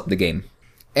mess up the game,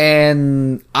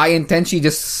 and I intentionally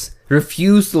just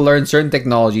refused to learn certain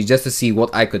technology just to see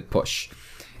what I could push.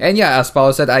 And yeah, as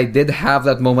Paolo said, I did have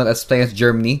that moment as playing as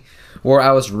Germany, where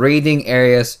I was raiding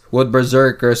areas with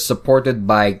berserkers supported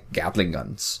by Gatling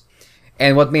guns.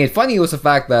 And what made it funny was the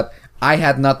fact that I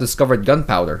had not discovered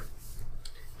gunpowder.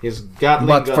 His Gatling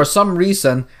But for some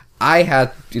reason, I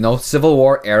had, Civil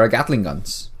War era Gatling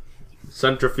guns.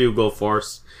 Centrifugal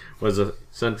force was a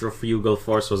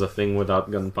thing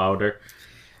without gunpowder.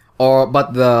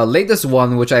 But the latest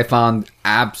one, which I found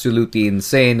absolutely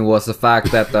insane, was the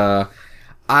fact that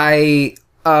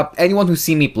Anyone who's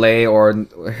seen me play or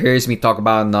hears me talk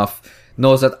about enough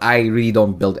knows that I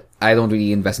don't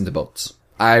really invest into boats.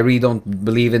 I really don't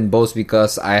believe in boats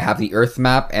because I have the Earth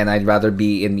map and I'd rather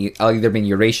I'll either be in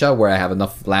Eurasia where I have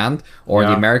enough land or in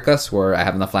the Americas where I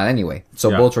have enough land anyway. So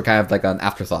boats were kind of like an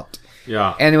afterthought.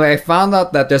 Yeah. Anyway, I found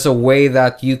out that there's a way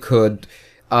that you could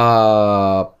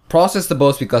process the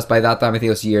boats because by that time I think it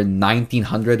was year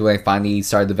 1900 when I finally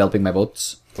started developing my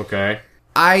boats. Okay.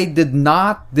 I did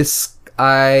not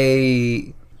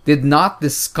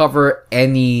discover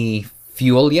any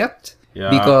fuel yet.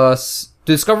 Yeah. Because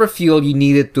to discover fuel, you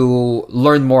needed to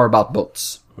learn more about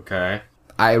boats. Okay.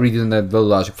 I really didn't know the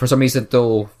logic. For some reason,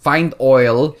 to find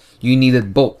oil, you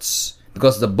needed boats.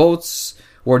 Because the boats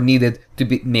were needed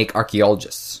to make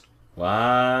archaeologists.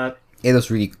 What? It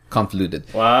was really convoluted.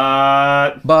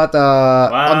 What? But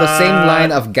on the same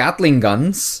line of Gatling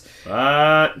guns,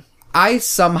 What? I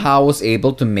somehow was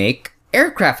able to make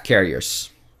aircraft carriers.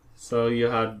 So you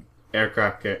had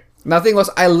aircraft kit. Nothing was,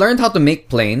 I learned how to make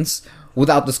planes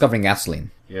without discovering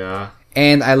gasoline. Yeah.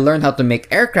 And I learned how to make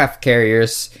aircraft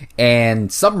carriers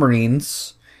and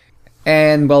submarines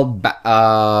and,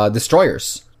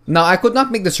 destroyers. Now, I could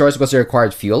not make destroyers because they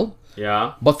required fuel.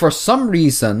 Yeah. But for some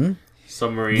reason,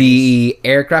 Submarines. the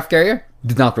aircraft carrier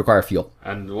did not require fuel.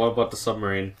 And what about the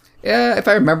submarine? Yeah, if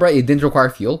I remember right, it didn't require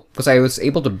fuel because I was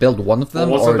able to build one of them.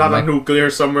 Wasn't that a nuclear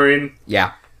submarine?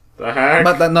 Yeah. The heck?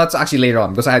 But that's actually later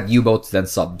on because I had U-boats then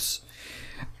subs.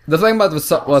 The thing about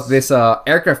this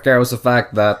aircraft carrier was the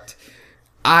fact that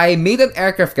I made an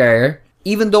aircraft carrier.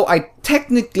 Even though I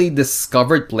technically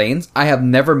discovered planes, I have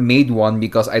never made one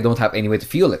because I don't have any way to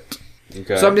fuel it.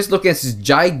 Okay. So I'm just looking at this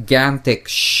gigantic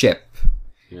ship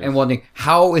and wondering,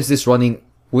 how is this running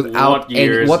without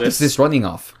what is this running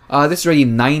off? This is already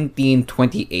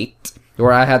 1928,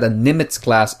 where I had a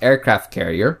Nimitz-class aircraft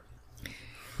carrier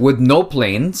with no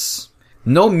planes,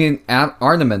 no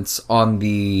armaments on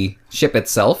the ship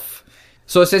itself.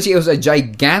 So essentially, it was a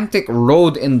gigantic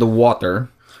road in the water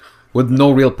with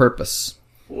no real purpose.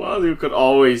 Well, you could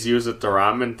always use it to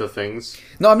ram into things.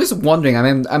 No, I'm just wondering.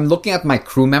 I'm looking at my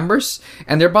crew members,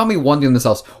 and they're probably wondering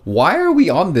themselves, why are we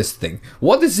on this thing?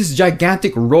 What is this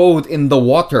gigantic road in the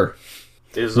water?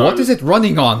 What is it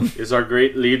running on? Is our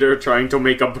great leader trying to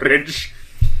make a bridge?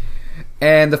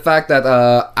 And the fact that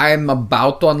I'm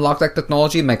about to unlock that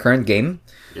technology in my current game,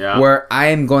 where I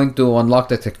am going to unlock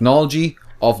the technology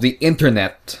of the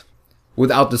internet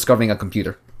without discovering a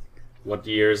computer. What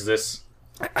year is this?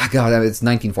 God, it's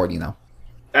 1940 now.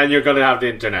 And you're gonna have the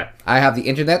internet. I have the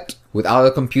internet without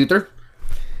a computer.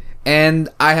 And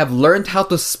I have learned how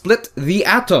to split the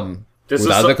atom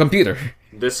without a computer.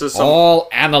 This is all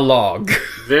analog.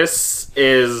 This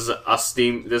is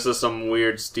some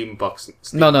weird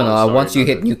steampunk. No. Once you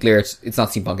hit nuclear, it's not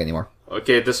steampunk anymore.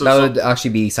 Okay, this is that would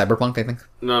actually be cyberpunk, I think.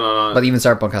 No. But even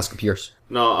cyberpunk has computers.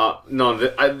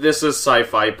 This is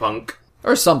sci-fi punk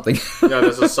or something. Yeah,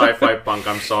 this is sci-fi punk.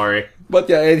 I'm sorry. But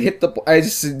yeah, I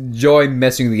just enjoy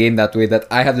messing with the game that way. That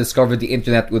I have discovered the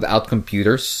internet without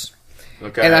computers.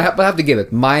 Okay. And I have to give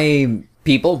it. My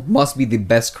people must be the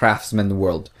best craftsmen in the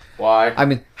world. Why? I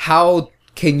mean, how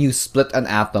can you split an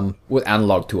atom with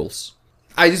analog tools?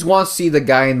 I just want to see the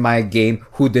guy in my game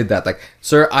who did that. Like,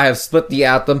 sir, I have split the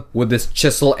atom with this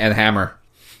chisel and hammer.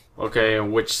 Okay,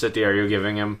 and which city are you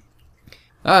giving him?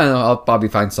 I don't know, I'll probably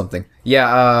find something.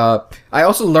 Yeah, I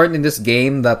also learned in this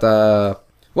game that, there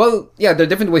are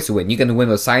different ways to win. You can win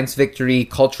with science victory,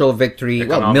 cultural victory,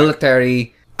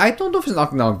 military. I don't know if it's an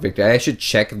economic victory. I should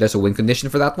check if there's a win condition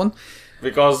for that one.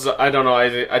 Because, I don't know,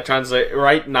 I translate,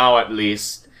 right now at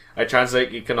least, I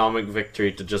translate economic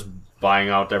victory to just buying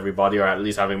out everybody, or at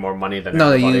least having more money than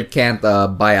everybody. No, you can't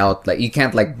buy out, you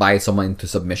can't buy someone into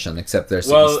submission except their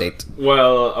city-state.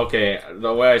 Well, okay,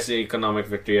 the way I see economic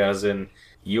victory as in,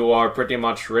 you are pretty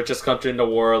much richest country in the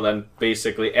world, and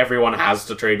basically everyone has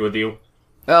to trade with you.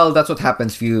 Well, that's what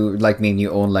happens if you, like me, and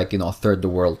you own, a third of the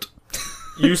world.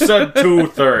 You said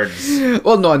 2/3.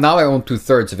 Well, no, now I own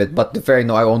 2/3 of it, but the fair,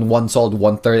 no, I own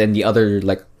 1/3, and the other,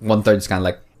 1/3 is kind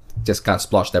of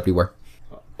sploshed everywhere.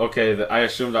 Okay, I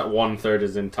assume that 1/3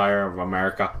 is the entire of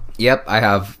America. Yep, I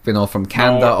have, from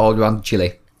Canada all around to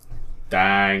Chile.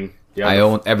 Dang. I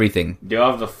own everything. Do you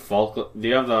have the Falklands?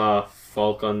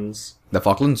 The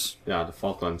Falklands? Yeah, the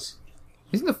Falklands.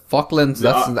 Isn't the Falklands?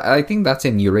 I think that's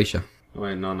in Eurasia.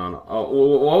 Wait, no.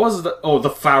 Oh, what was the? Oh, the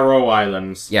Faroe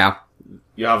Islands. Yeah.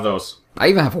 You have those. I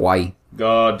even have Hawaii.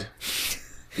 God.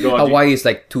 Hawaii is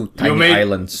two tiny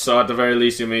islands. So at the very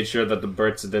least, you made sure that the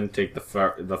Brits didn't take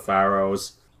the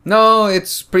Faroes. No,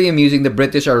 it's pretty amusing. The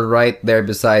British are right there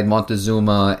beside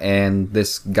Montezuma and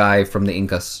this guy from the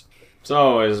Incas.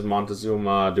 So, is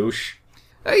Montezuma a douche?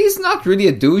 He's not really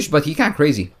a douche, but he kind of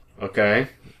crazy. Okay.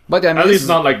 But I mean, At least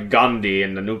not like Gandhi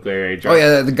in the Nuclear Age. Oh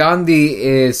yeah, the Gandhi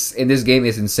is in this game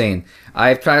is insane.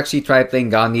 I've actually tried playing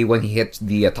Gandhi when he hits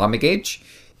the atomic age.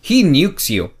 He nukes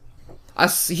you.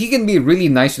 As he can be really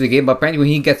nice to the game, but apparently when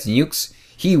he gets nukes,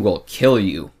 he will kill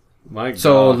you. My God.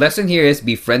 So lesson here is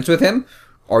be friends with him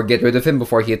or get rid of him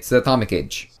before he hits the atomic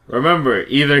age. Remember,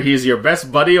 either he's your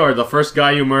best buddy or the first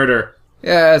guy you murder.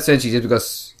 Yeah, essentially, just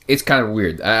because it's kind of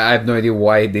weird. I have no idea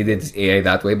why they did this AI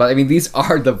that way, but I mean, these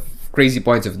are the crazy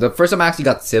points of it. The first time I actually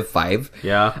got Civ 5.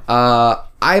 Yeah.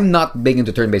 I'm not big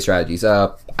into turn-based strategies.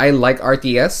 I like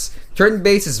RTS.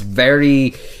 Turn-based is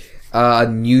very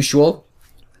unusual.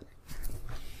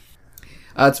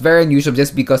 It's very unusual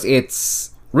just because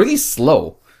it's really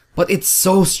slow, but it's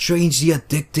so strangely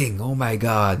addicting. Oh my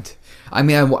god. I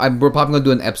mean, we're probably going to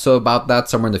do an episode about that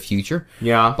somewhere in the future.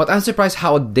 Yeah. But I'm surprised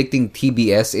how addicting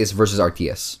TBS is versus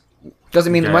RTS. Because, I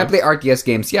mean, when I play RTS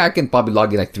games, yeah, I can probably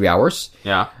log in like 3 hours.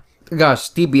 Yeah.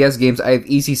 Gosh, TBS games, I've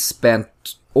easily spent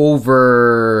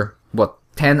over,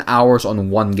 10 hours on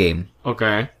one game.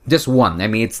 Okay. Just one. I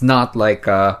mean, it's not like,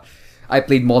 I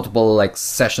played multiple, like,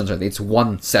 sessions. It's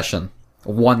one session.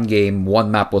 One game,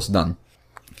 one map was done.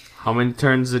 How many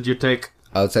turns did you take?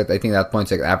 I think at that point,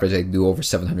 like, average, I do over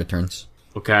 700 turns.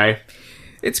 Okay.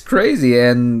 It's crazy,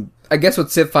 and I guess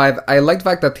with Civ 5, I like the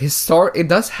fact that it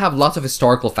does have lots of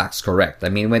historical facts correct. I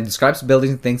mean, when it describes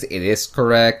buildings and things, it is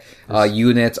correct.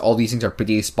 Units, all these things are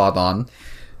pretty spot on.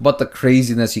 But the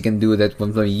craziness you can do with it,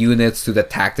 from the units to the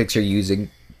tactics you're using,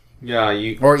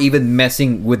 Yeah, or even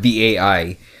messing with the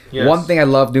AI. Yes. One thing I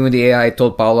love doing with the AI, I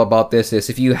told Paolo about this, is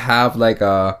if you have like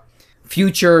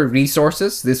future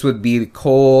resources, this would be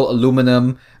coal,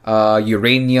 aluminum,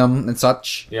 uranium, and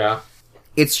such. Yeah.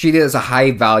 It's treated as a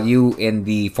high value in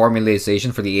the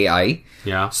formalization for the AI.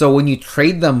 Yeah. So when you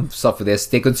trade them stuff for this,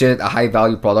 they consider it a high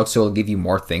value product, so it'll give you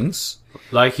more things.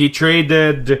 Like he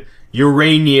traded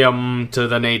uranium to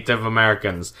the Native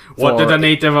Americans. What did the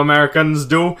Native Americans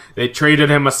do? They traded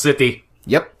him a city.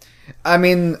 Yep. I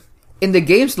mean, in the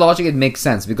game's logic, it makes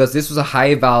sense because this was a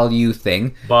high value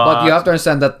thing. But you have to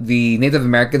understand that the Native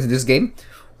Americans in this game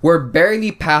were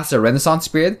barely past the Renaissance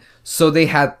period, so they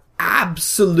had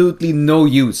absolutely no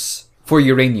use for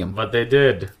uranium. But they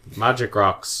did. Magic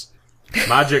rocks.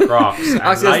 Magic rocks. And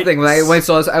Actually, that's the thing. When I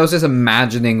saw this, I was just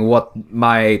imagining what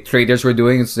my traders were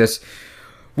doing. It's this: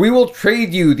 we will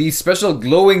trade you these special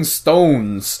glowing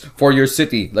stones for your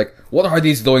city. Like, what are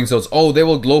these glowing stones? Oh, they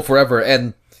will glow forever,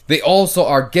 and they also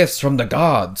are gifts from the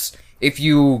gods. If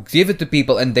you give it to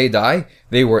people and they die,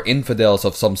 they were infidels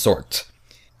of some sort.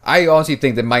 I honestly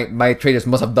think that my traders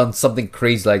must have done something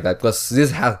crazy like that, because this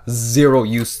has zero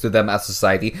use to them as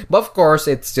society. But of course,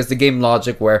 it's just the game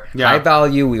logic where high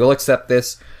value, we will accept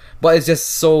this. But it's just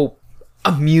so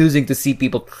amusing to see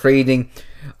people trading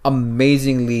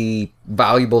amazingly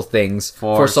valuable things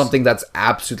for something that's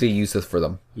absolutely useless for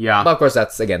them. Yeah. But of course,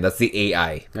 that's the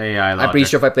AI. AI logic. I'm pretty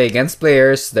sure if I play against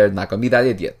players, they're not gonna be that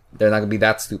idiot. They're not gonna be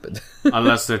that stupid.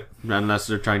 unless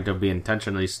they're trying to be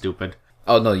intentionally stupid.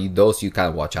 Oh no, those you kind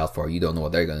of watch out for. You don't know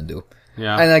what they're gonna do.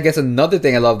 Yeah. And I guess another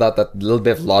thing I love that little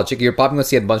bit of logic. You're probably gonna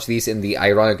see a bunch of these in the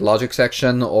ironic logic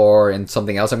section or in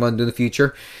something else I'm gonna do in the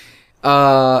future.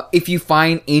 If you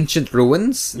find ancient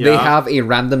ruins, they have a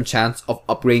random chance of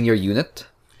upgrading your unit.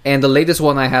 And the latest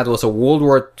one I had was a World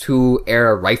War II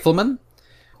era rifleman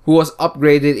who was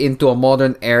upgraded into a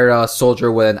modern era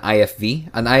soldier with an IFV.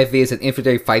 An IFV is an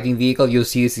infantry fighting vehicle. You'll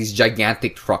see these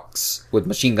gigantic trucks with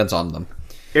machine guns on them.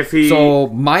 So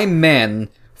my men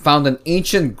found an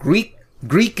ancient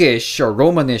Greekish or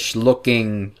Romanish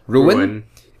looking ruin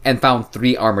and found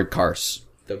 3 armored cars.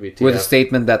 WTF. With a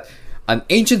statement that an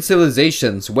ancient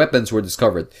civilization's weapons were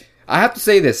discovered. I have to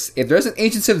say this: if there's an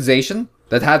ancient civilization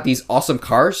that had these awesome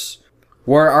cars,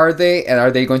 where are they, and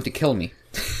are they going to kill me?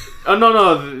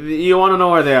 No. You want to know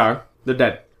where they are? They're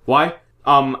dead. Why?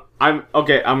 I'm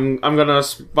gonna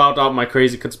spout out my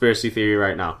crazy conspiracy theory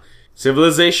right now.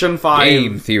 Civilization 5...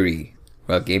 Game theory.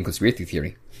 Well, game conspiracy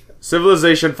theory.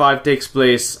 Civilization 5 takes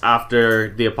place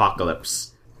after the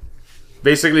apocalypse.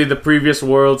 Basically, the previous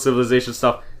world civilization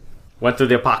stuff went through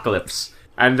the apocalypse.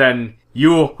 And then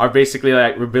you are basically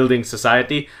like rebuilding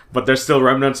society, but there's still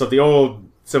remnants of the old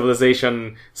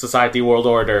civilization, society, world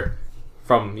order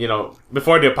from,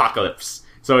 before the apocalypse.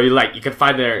 So you can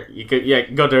find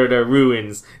go to the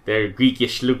ruins. They're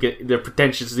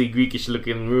pretentiously Greekish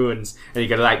looking ruins, and you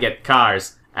can get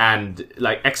cars and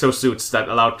exosuits that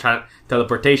allow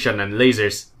teleportation and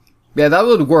lasers. Yeah, that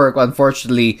would work.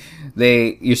 Unfortunately,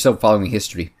 you're still following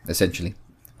history essentially.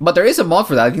 But there is a mod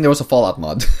for that. I think there was a Fallout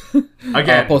mod.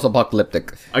 Again,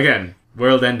 post-apocalyptic. Again,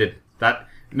 world ended.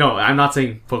 No, I'm not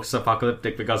saying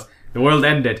post-apocalyptic because the world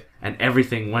ended and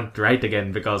everything went right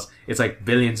again because it's like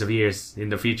billions of years in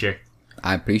the future.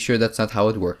 I'm pretty sure that's not how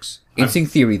it works. Interesting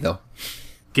theory, though.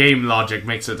 Game logic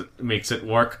makes it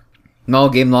work. No,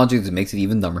 game logic just makes it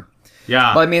even dumber.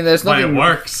 Yeah, But I mean, there's nothing. But it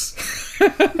works.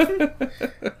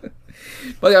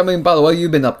 But I mean, Paolo, what have you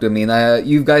been up to? I mean,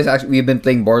 you guys we've been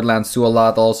playing Borderlands 2 a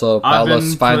lot also.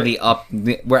 Paolo's finally up.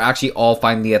 We're actually all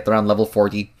finally at around level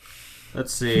 40.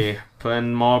 Let's see.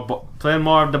 Playing more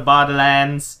of the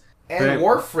Borderlands. And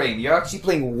Warframe. You're actually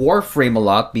playing Warframe a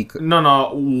lot because...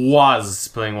 No, was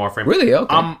playing Warframe. Really?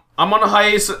 Okay. I'm on a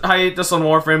hiatus on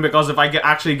Warframe because if I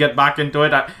actually get back into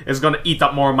it, it's gonna eat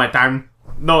up more of my time.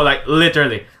 No, like,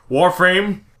 literally.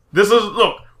 Warframe,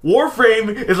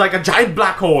 Warframe is like a giant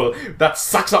black hole that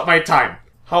sucks up my time.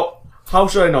 How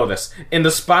should I know this? In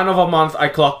the span of a month, I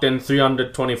clocked in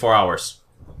 324 hours.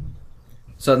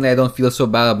 Suddenly, I don't feel so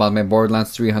bad about my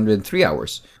Borderlands 303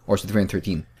 hours. Or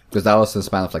 313. Because that was in the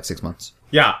span of like 6 months.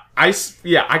 Yeah, I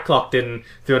clocked in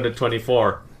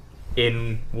 324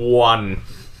 in 1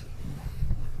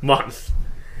 month.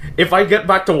 If I get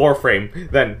back to Warframe,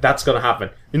 then that's gonna happen.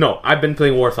 You know, I've been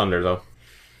playing War Thunder though.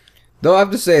 Though I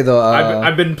have to say though,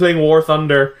 I've been playing War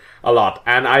Thunder a lot,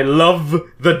 and I love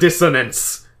the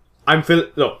dissonance. I'm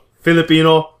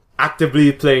Filipino,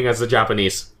 actively playing as a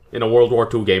Japanese in a World War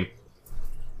II game.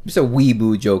 There's a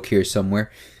weeboo joke here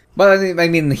somewhere. But I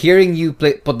mean, hearing you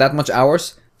put that much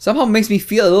hours somehow makes me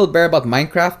feel a little better about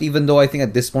Minecraft, even though I think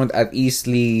at this point I've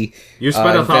easily You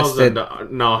spent 1,000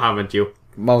 now, haven't you?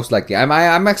 Most likely. I'm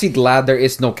actually glad there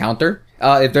is no counter.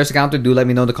 If there's a counter, do let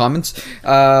me know in the comments.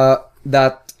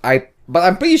 But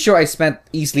I'm pretty sure I spent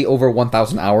easily over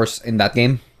 1,000 hours in that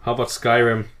game. How about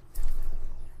Skyrim?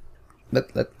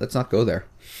 Let's not go there.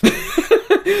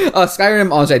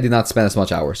 Skyrim, honestly, I did not spend as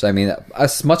much hours. I mean,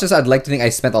 as much as I'd like to think I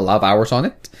spent a lot of hours on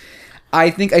it, I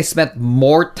think I spent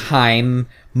more time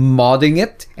modding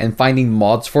it and finding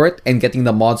mods for it and getting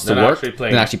the mods to work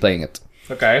than actually playing it.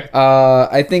 Okay.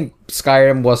 I think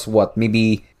Skyrim was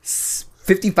maybe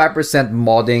 55%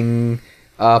 modding,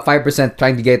 5%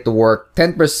 trying to get it to work,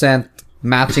 10%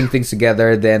 matching things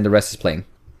together, then the rest is playing.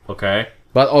 Okay.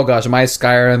 But oh gosh, my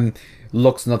Skyrim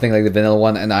looks nothing like the vanilla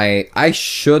one, and I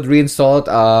should reinstall it.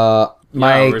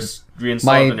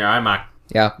 Reinstall it on your iMac.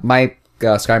 Yeah, my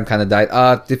Skyrim kind of died.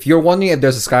 If you're wondering if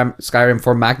there's a Skyrim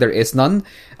for Mac, there is none.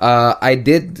 I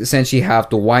did essentially have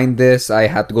to wind this. I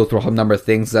had to go through a number of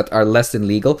things that are less than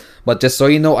legal. But just so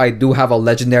you know, I do have a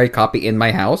legendary copy in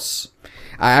my house.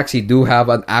 I actually do have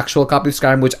an actual copy of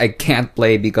Skyrim, which I can't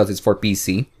play because it's for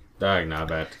PC. Not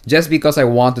bad. Just because I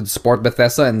wanted to support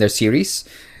Bethesda and their series.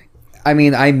 I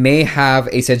mean, I may have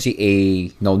essentially a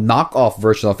knockoff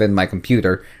version of it in my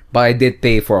computer, but I did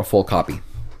pay for a full copy.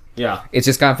 Yeah. It's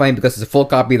just kind of funny because it's a full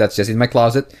copy that's just in my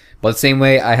closet. But the same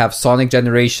way, I have Sonic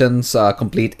Generations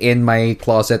complete in my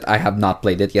closet. I have not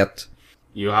played it yet.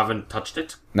 You haven't touched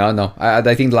it? No. I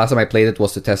think the last time I played it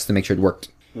was to test to make sure it worked.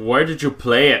 Where did you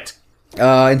play it?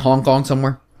 In Hong Kong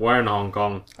somewhere. Where in Hong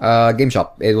Kong? Game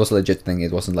shop. It was a legit thing.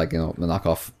 It wasn't like, the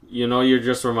knockoff. You know, you're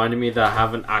just reminding me that I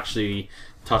haven't actually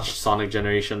touched Sonic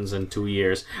Generations in 2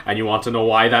 years. And you want to know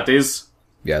why that is?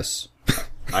 Yes.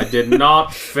 I did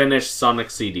not finish Sonic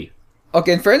CD.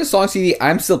 Okay, in fairness, Sonic CD,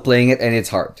 I'm still playing it and it's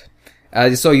hard.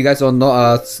 So you guys don't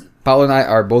know, Paolo and I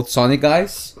are both Sonic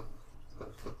guys.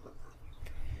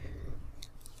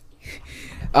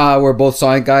 We're both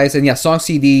Sonic guys, and yeah, Sonic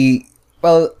CD,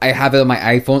 well, I have it on my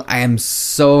iPhone. I am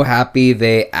so happy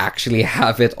they actually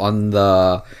have it on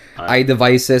the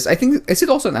iDevices. I think, is it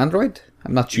also on Android?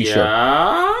 I'm not too sure. Yeah,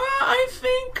 I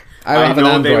think. I don't have an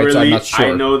Android, so I'm not sure.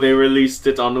 I know they released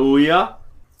it on Ouya.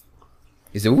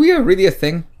 Is Ouya really a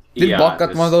thing? Did Bok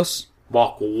get one of those?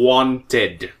 Bok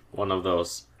wanted one of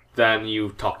those. Then you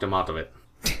talked him out of it.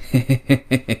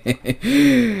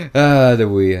 The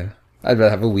Ouya. I'd rather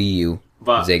have a Wii U.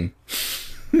 But, Zing.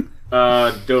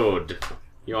 Dude,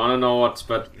 you wanna know what's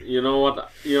but you know what?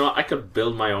 I could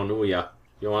build my own Ouya.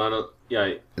 You wanna know?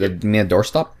 Yeah. You mean a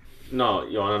doorstop? No,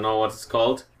 you wanna know what it's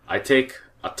called? I take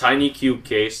a tiny cube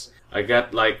case. I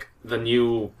get like the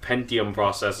new Pentium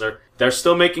processor. They're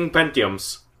still making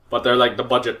Pentiums, but they're like the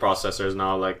budget processors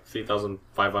now, like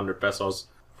 3,500 pesos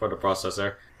for the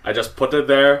processor. I just put it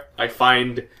there. I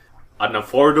find an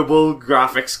affordable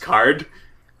graphics card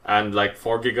and like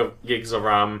 4 gigs of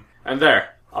RAM, and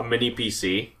there, a mini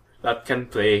PC that can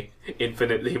play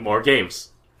infinitely more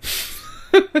games.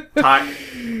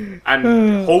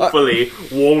 And hopefully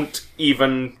won't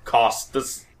even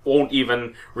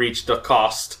reach the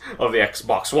cost of the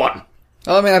Xbox One.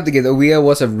 I mean, I have to get the Ouya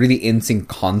was a really interesting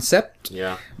concept.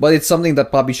 Yeah. But it's something that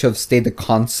probably should have stayed the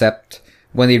concept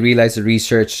when they realized the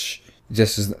research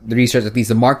Just the research, at least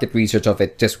the market research of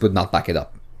it, just would not back it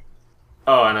up.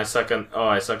 Oh, and I second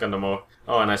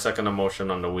the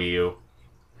motion on the Wii U.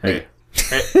 Hey,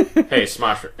 hey,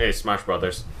 Smash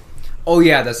Brothers. Oh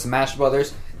yeah, the Smash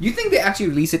Brothers. You think they actually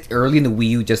release it early in the Wii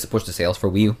U just to push the sales for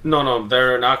Wii U? No,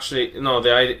 they're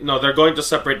they're going to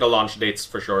separate the launch dates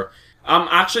for sure.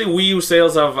 Actually, Wii U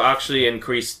sales have actually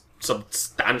increased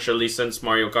substantially since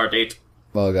Mario Kart 8.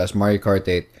 Oh gosh, Mario Kart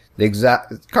 8. The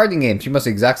exact karting game, pretty much the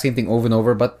exact same thing over and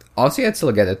over, but honestly, I'd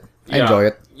still get it. I enjoy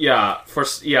it. I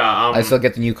still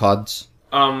get the new CODs.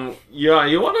 You want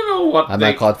to know what I'm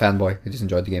not a COD fanboy. I just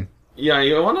enjoyed the game. Yeah,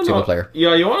 you want to know. Single player.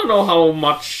 Yeah, you want to know how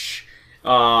much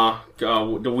the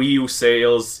Wii U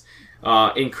sales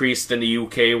increased in the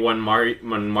UK when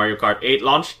Mario Kart 8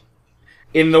 launched?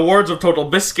 In the words of Total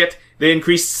Biscuit, they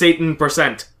increased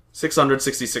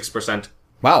 666%.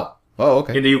 Wow. Oh,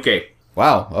 okay. In the UK.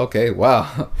 Wow. Okay.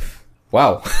 Wow.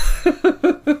 Wow.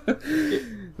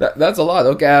 That's a lot.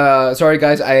 Okay. Sorry,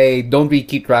 guys. I don't really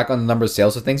keep track on the number of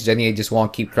sales of things. Jenny, I just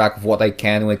want to keep track of what I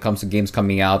can when it comes to games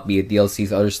coming out, be it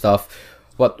DLCs, other stuff.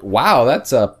 But wow,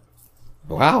 that's a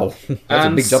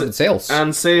big jump in sales.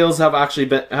 And sales have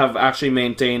actually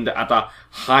maintained at a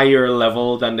higher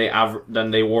level than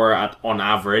they were at on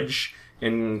average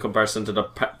in comparison to the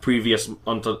previous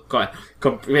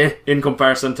in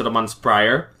comparison to the months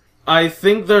prior. I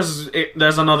think there's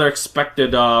another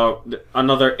expected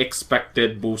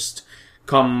boost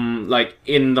come like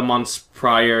in the months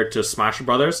prior to Smash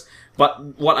Brothers.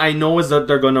 But what I know is that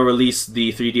they're going to release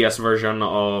the 3DS version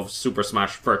of Super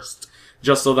Smash first,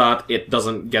 just so that it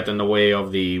doesn't get in the way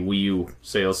of the Wii U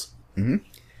sales. Mm-hmm.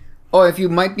 Oh, if you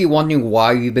might be wondering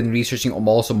why we've been researching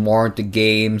also more into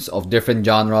games of different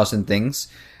genres and things,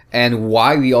 and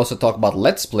why we also talk about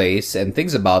Let's Plays and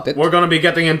things about it. We're going to be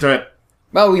getting into it.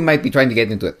 Well, we might be trying to get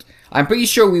into it. I'm pretty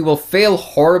sure we will fail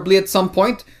horribly at some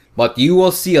point, but you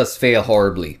will see us fail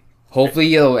horribly. Hopefully,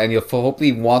 you'll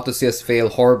hopefully want to see us fail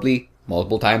horribly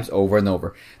multiple times over and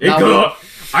over.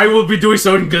 I will be doing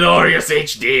so in glorious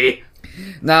HD.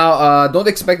 Now, don't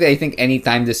expect it, I think,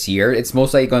 anytime this year. It's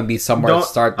most likely going to be somewhere at the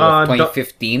start of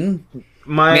 2015.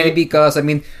 Mainly because,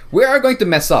 we are going to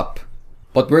mess up,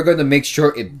 but we're going to make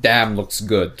sure it damn looks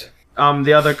good.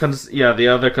 The other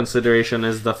consideration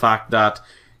is the fact that,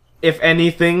 if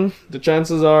anything, the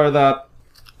chances are that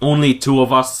only two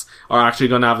of us are actually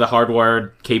going to have the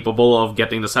hardware capable of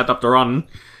getting the setup to run.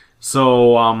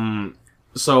 So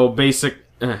basic.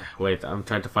 Wait, I'm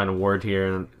trying to find a word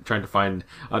here, and trying to find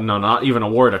no, not even a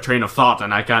word, a train of thought,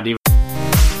 and I can't even.